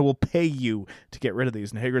 He's like, "I will pay you to get rid of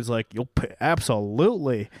these." And Hagrid's like, "You'll pay,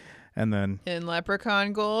 absolutely." And then In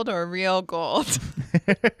leprechaun gold or real gold?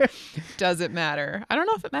 Does it matter? I don't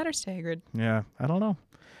know if it matters to Hagrid. yeah, I don't know.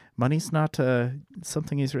 Money's not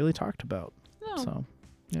something he's really talked about. No. So,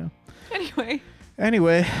 yeah.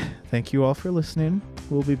 Anyway, thank you all for listening.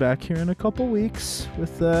 We'll be back here in a couple weeks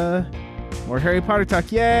with more Harry Potter talk.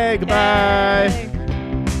 Yay! Goodbye. Yay.